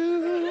love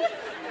you.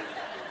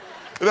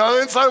 And on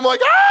the inside, I'm like,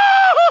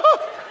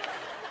 ah!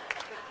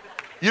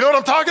 You know what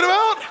I'm talking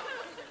about?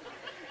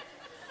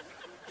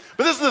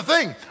 But this is the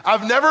thing.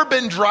 I've never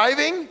been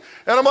driving and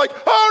I'm like,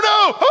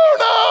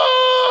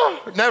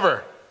 oh no.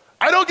 Never.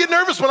 I don't get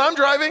nervous when I'm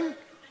driving.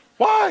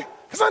 Why?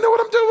 Because I know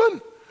what I'm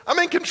doing. I'm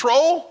in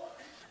control.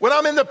 When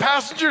I'm in the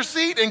passenger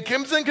seat and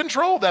Kim's in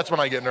control, that's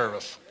when I get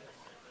nervous.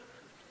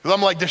 Because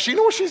I'm like, does she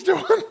know what she's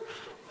doing?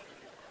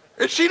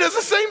 And she does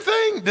the same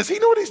thing. Does he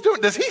know what he's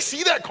doing? Does he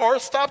see that car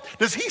stopped?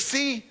 Does he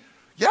see?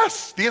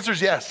 Yes. The answer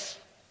is yes.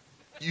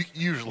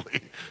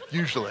 Usually.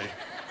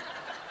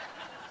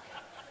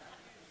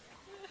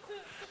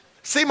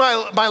 See,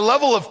 my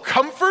level of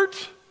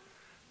comfort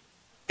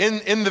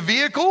in the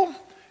vehicle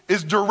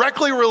is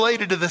directly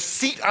related to the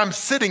seat I'm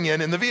sitting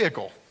in the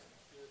vehicle.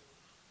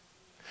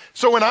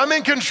 So when I'm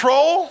in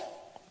control,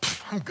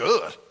 I'm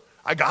good.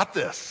 I got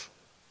this.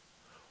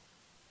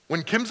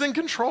 When Kim's in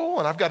control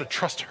and I've got to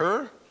trust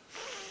her,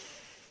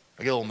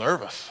 I get a little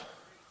nervous.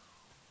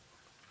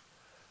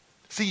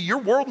 See, your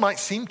world might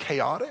seem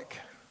chaotic,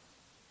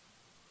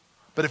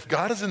 but if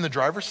God is in the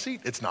driver's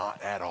seat, it's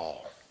not at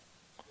all.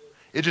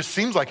 It just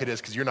seems like it is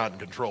because you're not in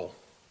control.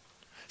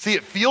 See,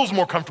 it feels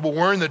more comfortable.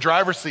 We're in the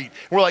driver's seat.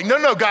 We're like, no,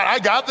 God, I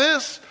got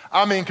this.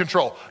 I'm in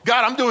control.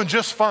 God, I'm doing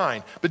just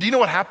fine. But do you know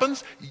what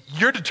happens?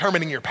 You're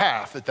determining your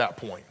path at that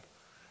point.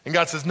 And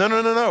God says,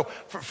 no.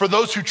 For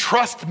those who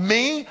trust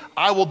me,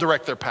 I will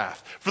direct their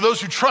path. For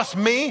those who trust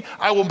me,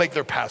 I will make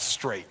their path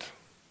straight.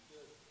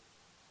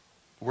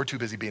 We're too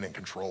busy being in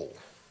control.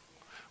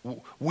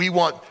 We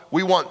want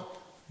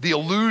the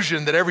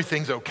illusion that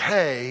everything's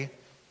okay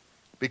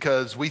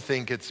because we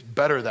think it's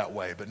better that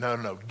way. But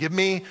no. Give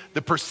me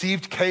the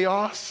perceived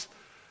chaos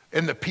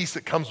and the peace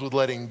that comes with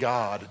letting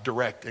God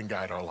direct and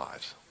guide our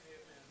lives.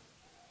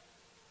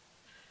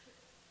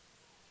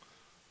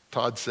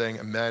 Todd sang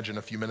Imagine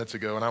a few minutes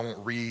ago, and I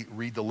won't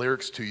read the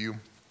lyrics to you.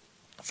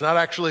 It's not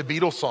actually a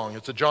Beatles song.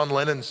 It's a John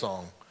Lennon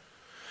song.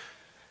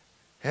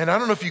 And I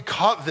don't know if you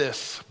caught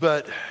this,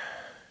 but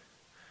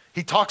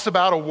he talks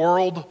about a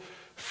world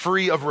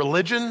free of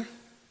religion,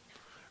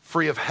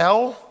 free of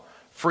hell,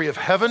 free of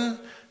heaven,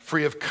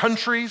 free of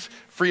countries,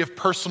 free of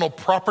personal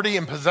property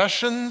and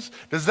possessions.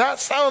 Does that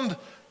sound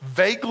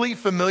vaguely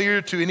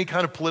familiar to any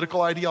kind of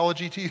political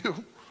ideology to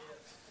you?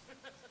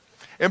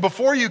 And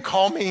before you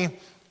call me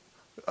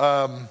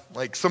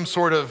like some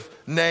sort of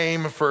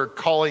name for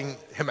calling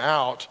him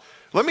out,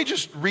 let me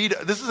just read.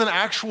 This is an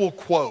actual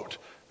quote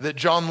that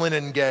John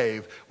Lennon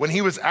gave when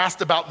he was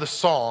asked about the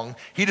song.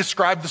 He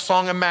described the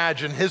song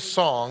Imagine, his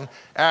song,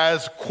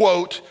 as,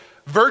 quote,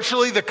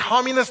 virtually the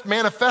communist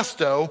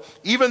manifesto,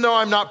 even though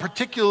I'm not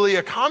particularly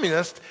a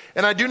communist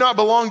and I do not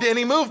belong to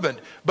any movement.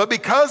 But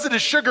because it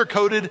is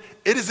sugar-coated,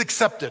 it is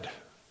accepted.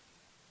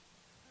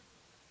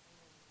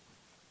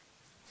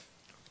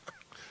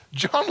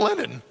 John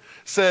Lennon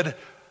said,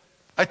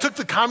 I took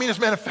the Communist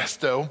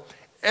Manifesto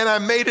and I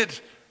made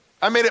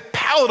it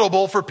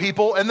palatable for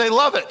people and they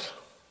love it.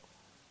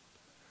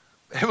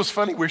 It was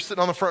funny, we were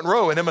sitting on the front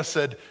row and Emma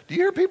said, do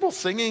you hear people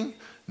singing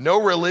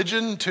No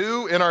Religion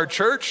too in our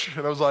church?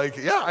 And I was like,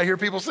 yeah, I hear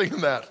people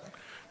singing that.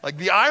 Like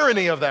the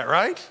irony of that,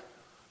 right?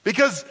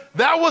 Because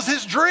that was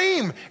his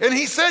dream. And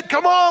he said,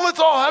 come on, let's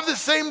all have the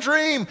same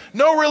dream.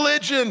 No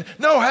religion,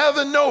 no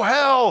heaven, no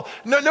hell,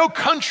 no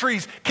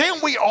countries.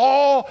 Can't we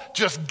all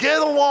just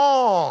get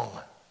along?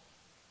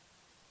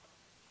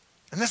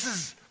 And this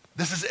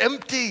is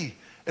empty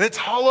and it's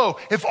hollow.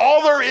 If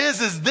all there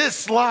is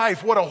this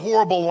life, what a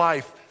horrible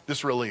life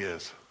this really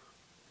is.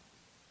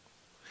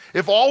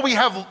 If all we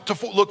have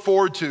to look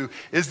forward to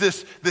is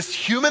this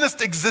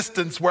humanist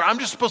existence where I'm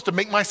just supposed to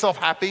make myself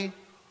happy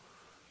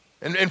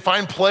and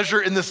find pleasure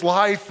in this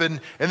life,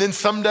 and then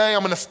someday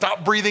I'm going to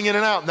stop breathing in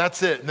and out, and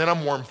that's it, and then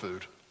I'm worm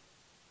food.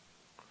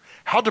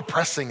 How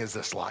depressing is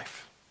this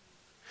life?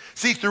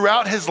 See,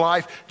 throughout his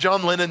life,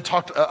 John Lennon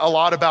talked a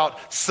lot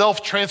about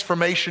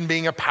self-transformation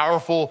being a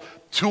powerful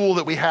tool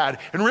that we had.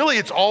 And really,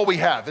 it's all we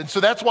have. And so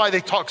that's why they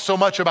talk so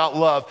much about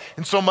love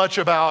and so much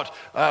about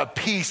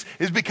peace,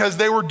 is because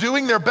they were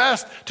doing their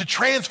best to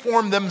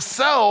transform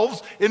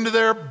themselves into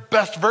their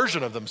best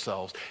version of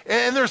themselves.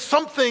 And there's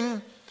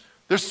something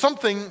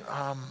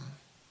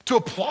to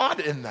applaud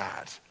in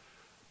that.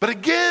 But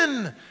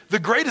again, the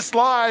greatest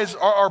lies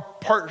are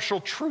partial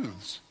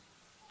truths.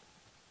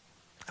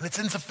 And it's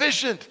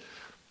insufficient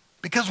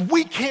because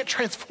we can't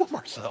transform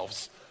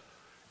ourselves.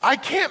 I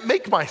can't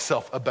make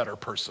myself a better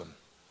person.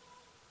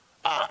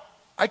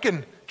 I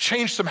can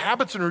change some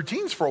habits and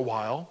routines for a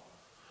while,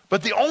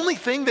 but the only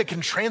thing that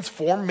can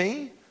transform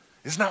me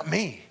is not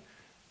me,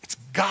 it's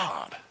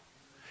God.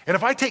 And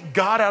if I take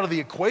God out of the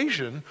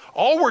equation,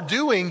 all we're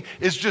doing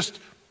is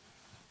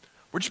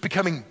we're just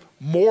becoming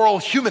moral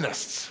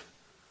humanists.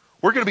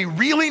 We're gonna be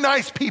really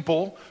nice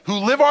people who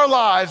live our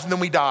lives and then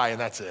we die and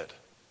that's it.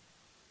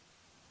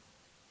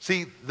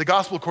 See, the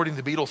gospel according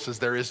to the Beatles says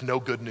there is no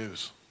good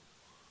news.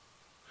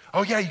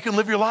 Oh yeah, you can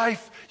live your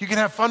life, you can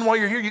have fun while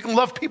you're here, you can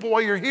love people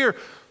while you're here,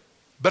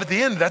 but at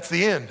the end, that's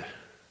the end.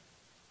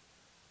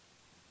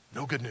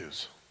 No good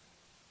news.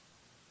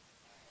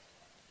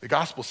 The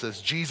gospel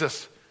says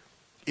Jesus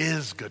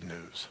is good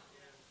news.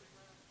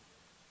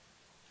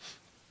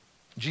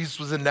 Jesus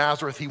was in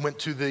Nazareth. He went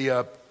to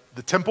the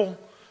temple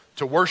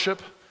to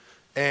worship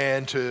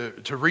and to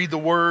read the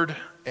word,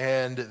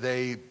 and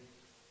they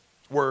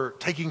were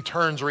taking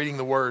turns reading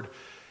the word.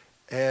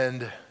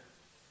 And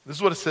This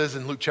is what it says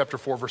in Luke chapter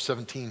 4, verse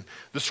 17.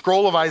 The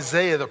scroll of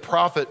Isaiah, the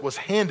prophet, was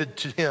handed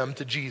to him,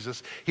 to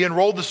Jesus. He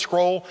unrolled the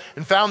scroll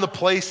and found the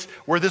place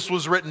where this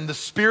was written, "The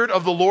Spirit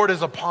of the Lord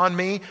is upon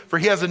me, for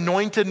he has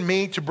anointed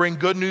me to bring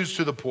good news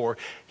to the poor.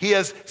 He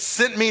has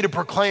sent me to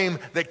proclaim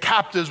that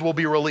captives will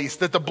be released,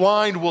 that the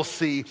blind will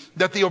see,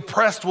 that the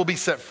oppressed will be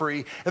set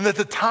free, and that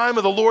the time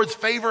of the Lord's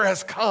favor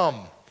has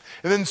come."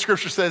 And then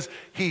Scripture says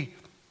he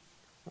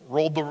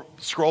rolled the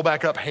scroll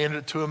back up, handed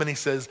it to him, and he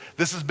says,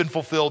 "This has been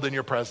fulfilled in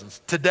your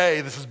presence.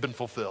 Today, this has been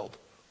fulfilled."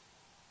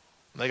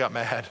 And they got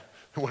mad.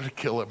 They wanted to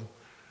kill him.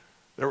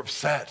 They were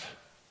upset.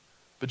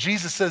 But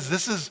Jesus says,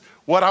 this is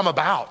what I'm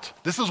about.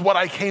 This is what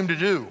I came to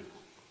do.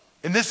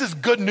 And this is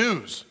good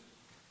news.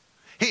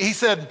 He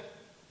said,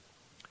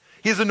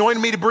 he has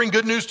anointed me to bring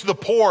good news to the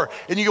poor.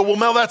 And you go, well,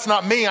 Mel, that's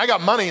not me. I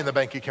got money in the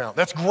bank account.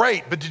 That's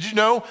great. But did you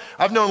know,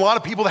 I've known a lot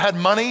of people that had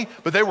money,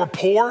 but they were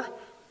poor.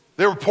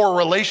 They were poor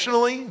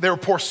relationally. They were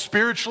poor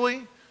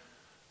spiritually.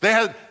 They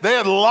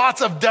had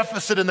lots of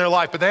deficit in their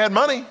life, but they had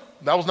money.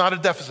 That was not a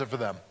deficit for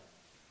them.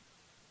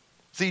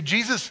 See,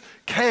 Jesus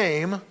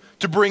came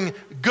to bring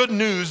good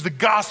news, the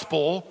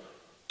gospel,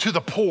 to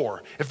the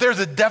poor. If there's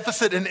a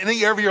deficit in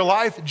any area of your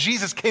life,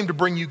 Jesus came to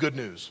bring you good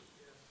news.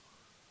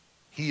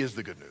 He is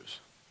the good news.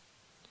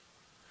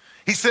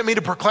 He sent me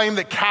to proclaim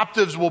that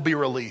captives will be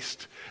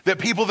released, that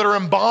people that are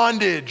in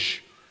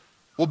bondage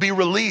will be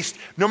released.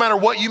 No matter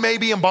what you may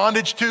be in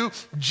bondage to,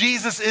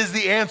 Jesus is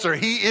the answer.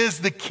 He is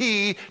the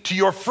key to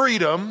your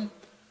freedom.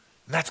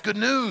 And that's good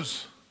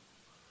news.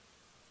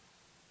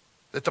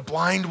 That the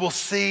blind will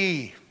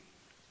see.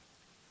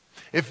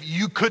 If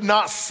you could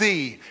not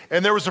see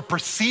and there was a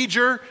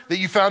procedure that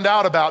you found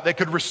out about that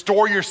could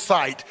restore your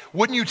sight,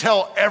 wouldn't you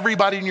tell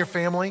everybody in your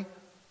family,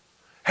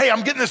 "Hey,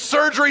 I'm getting this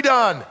surgery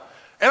done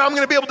and I'm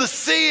going to be able to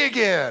see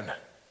again"?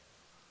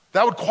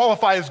 That would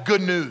qualify as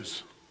good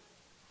news.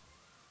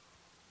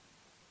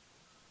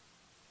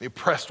 The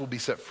oppressed will be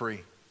set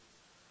free.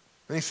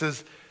 And he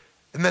says,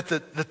 and that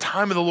the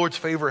time of the Lord's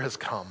favor has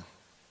come.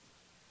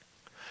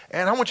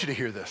 And I want you to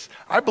hear this.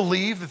 I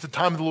believe that the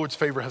time of the Lord's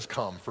favor has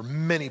come for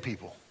many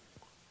people.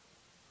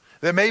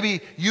 That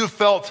maybe you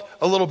felt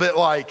a little bit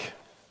like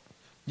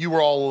you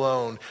were all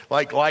alone,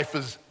 like life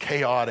was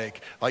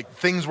chaotic, like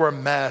things were a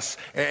mess,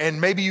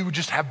 and maybe you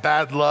just have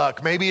bad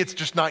luck. Maybe it's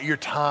just not your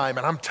time.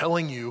 And I'm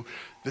telling you,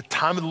 the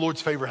time of the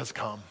Lord's favor has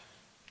come.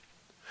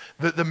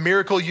 The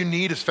miracle you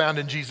need is found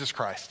in Jesus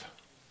Christ.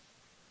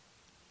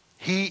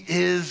 He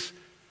is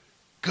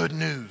good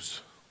news.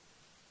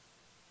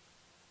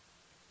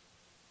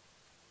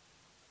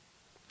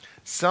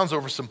 Sounds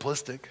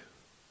oversimplistic,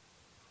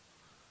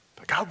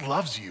 but God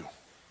loves you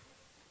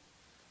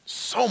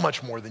so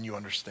much more than you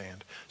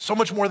understand, so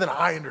much more than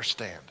I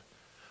understand.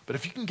 But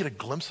if you can get a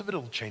glimpse of it,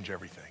 it'll change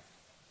everything.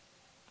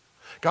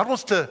 God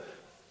wants to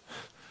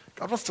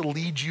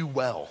lead you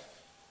well.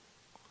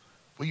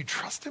 Will you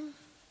trust him?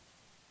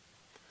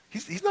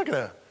 He's not going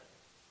to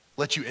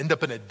let you end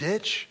up in a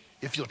ditch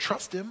if you'll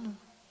trust him.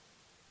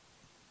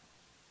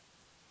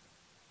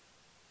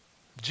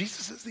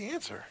 Jesus is the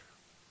answer.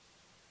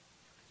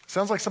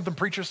 Sounds like something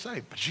preachers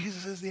say, but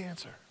Jesus is the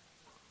answer.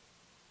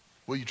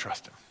 Will you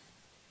trust him?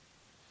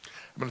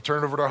 I'm going to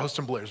turn it over to our host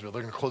in Blairsville.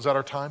 They're going to close out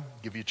our time,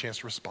 give you a chance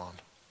to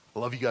respond. I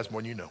love you guys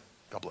more than you know.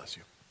 God bless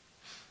you.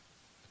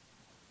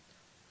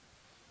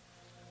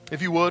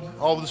 If you would,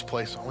 all over this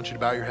place, I want you to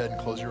bow your head and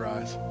close your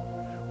eyes.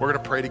 We're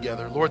going to pray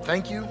together. Lord,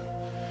 thank you.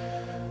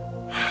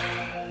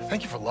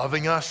 Thank you for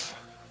loving us.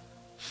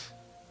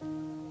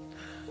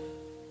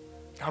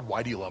 God,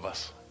 why do you love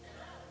us?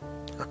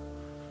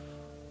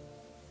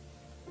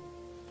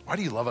 Why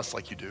do you love us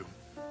like you do?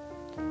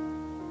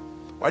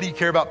 Why do you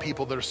care about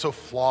people that are so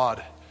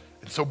flawed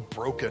and so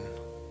broken,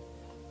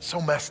 so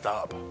messed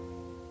up?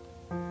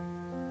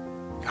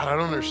 God, I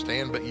don't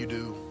understand, but you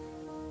do.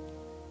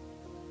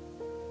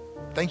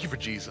 Thank you for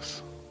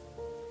Jesus.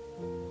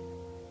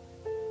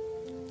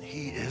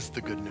 He is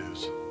the good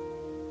news.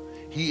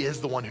 He is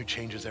the one who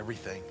changes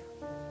everything.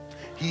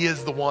 He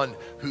is the one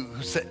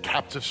who set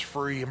captives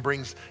free and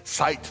brings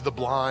sight to the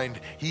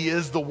blind. He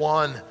is the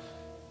one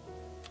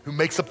who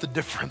makes up the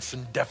difference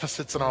in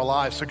deficits in our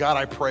lives. So God,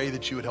 I pray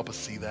that you would help us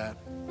see that.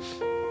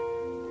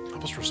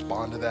 Help us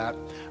respond to that.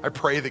 I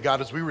pray that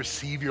God, as we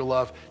receive your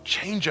love,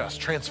 change us,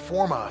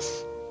 transform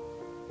us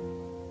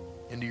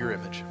into your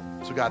image.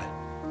 So God,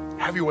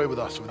 have your way with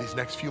us over these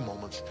next few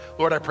moments.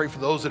 Lord, I pray for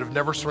those that have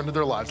never surrendered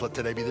their lives, let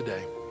today be the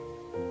day.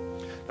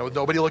 Now with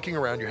nobody looking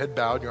around, your head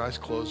bowed, your eyes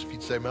closed, if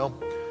you'd say, Mel,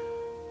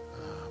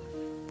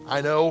 I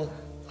know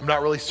I'm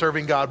not really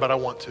serving God, but I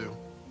want to.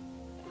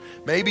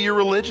 Maybe you're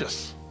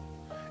religious,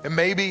 and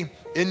maybe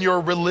in your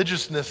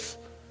religiousness,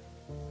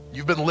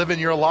 you've been living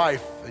your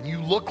life, and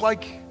you look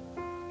like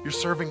you're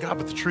serving God,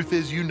 but the truth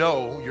is, you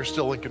know you're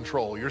still in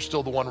control. You're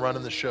still the one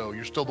running the show.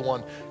 You're still the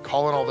one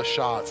calling all the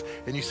shots.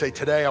 And you say,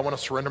 today I want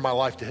to surrender my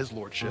life to his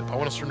lordship. I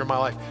want to surrender my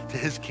life to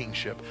his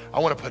kingship.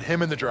 I want to put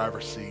him in the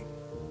driver's seat.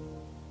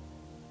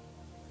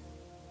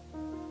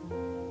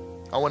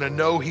 I want to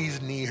know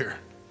he's near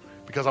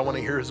because I want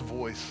to hear his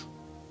voice.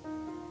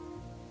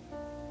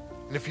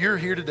 And if you're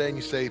here today and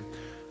you say,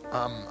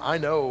 I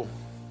know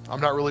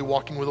I'm not really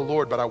walking with the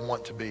Lord, but I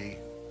want to be.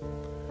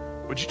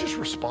 Would you just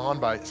respond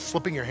by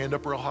slipping your hand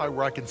up real high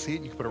where I can see it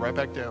and you can put it right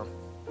back down?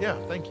 Yeah,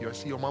 thank you. I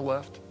see you on my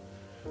left.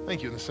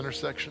 Thank you in the center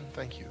section.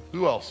 Thank you.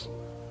 Who else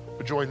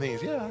would join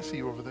these? Yeah, I see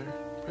you over there.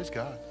 Praise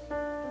God.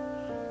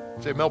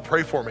 Say, Mel,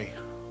 pray for me.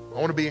 I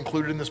want to be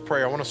included in this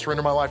prayer. I want to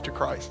surrender my life to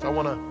Christ. I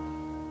want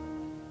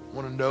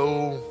to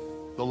know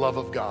the love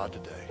of God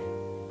today.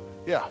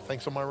 Yeah,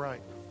 thanks on my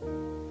right.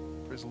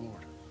 Praise the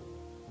Lord.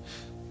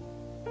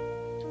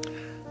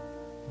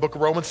 The book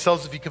of Romans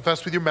tells us if you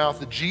confess with your mouth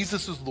that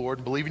Jesus is Lord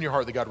and believe in your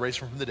heart that God raised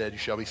him from the dead, you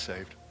shall be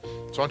saved.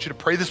 So I want you to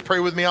pray this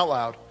prayer with me out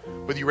loud,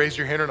 whether you raise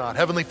your hand or not.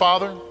 Heavenly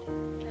Father,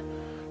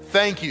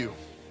 thank you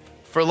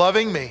for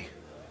loving me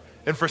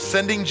and for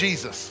sending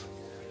Jesus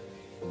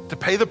to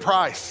pay the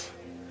price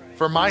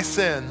for my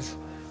sins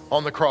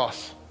on the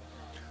cross.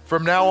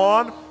 From now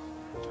on,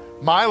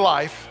 my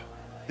life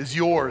is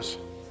yours.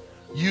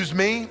 Use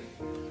me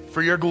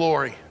for your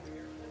glory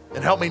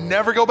and help me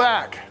never go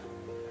back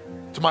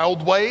to my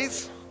old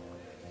ways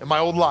and my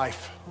old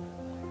life.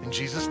 In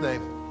Jesus'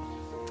 name,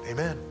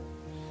 amen.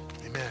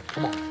 Amen.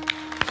 Come on.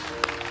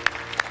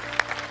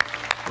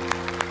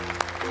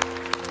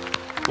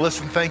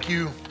 Listen, thank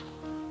you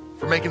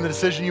for making the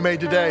decision you made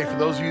today. For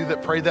those of you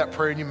that prayed that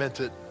prayer and you meant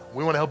it,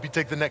 we want to help you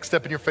take the next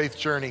step in your faith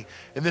journey.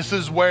 And this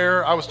is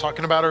where I was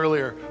talking about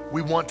earlier.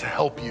 We want to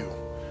help you.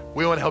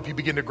 We want to help you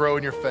begin to grow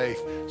in your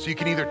faith. So you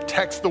can either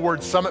text the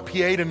word Summit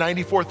PA to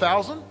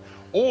 94,000,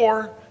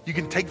 or you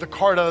can take the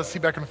card out of the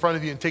seat back in front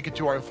of you and take it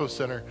to our info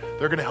center.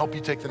 They're going to help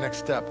you take the next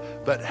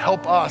step. But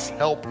help us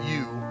help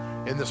you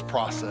in this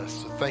process.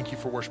 So thank you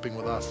for worshiping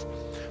with us.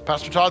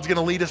 Pastor Todd's going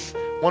to lead us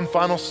one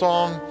final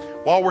song.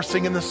 While we're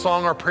singing this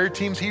song, our prayer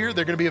team's here.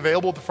 They're going to be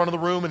available at the front of the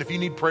room. And if you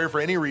need prayer for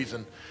any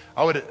reason,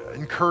 I would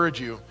encourage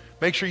you,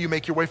 make sure you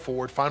make your way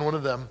forward. Find one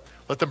of them.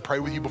 Let them pray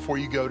with you before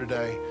you go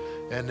today.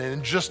 And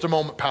in just a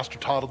moment, Pastor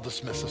Todd will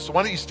dismiss us. So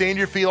why don't you stand to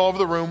your feet all over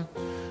the room.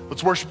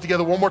 Let's worship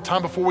together one more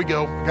time before we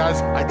go.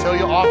 Guys, I tell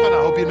you often,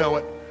 I hope you know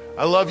it,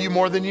 I love you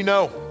more than you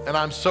know. And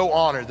I'm so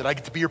honored that I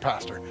get to be your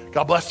pastor.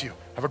 God bless you.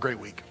 Have a great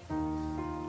week.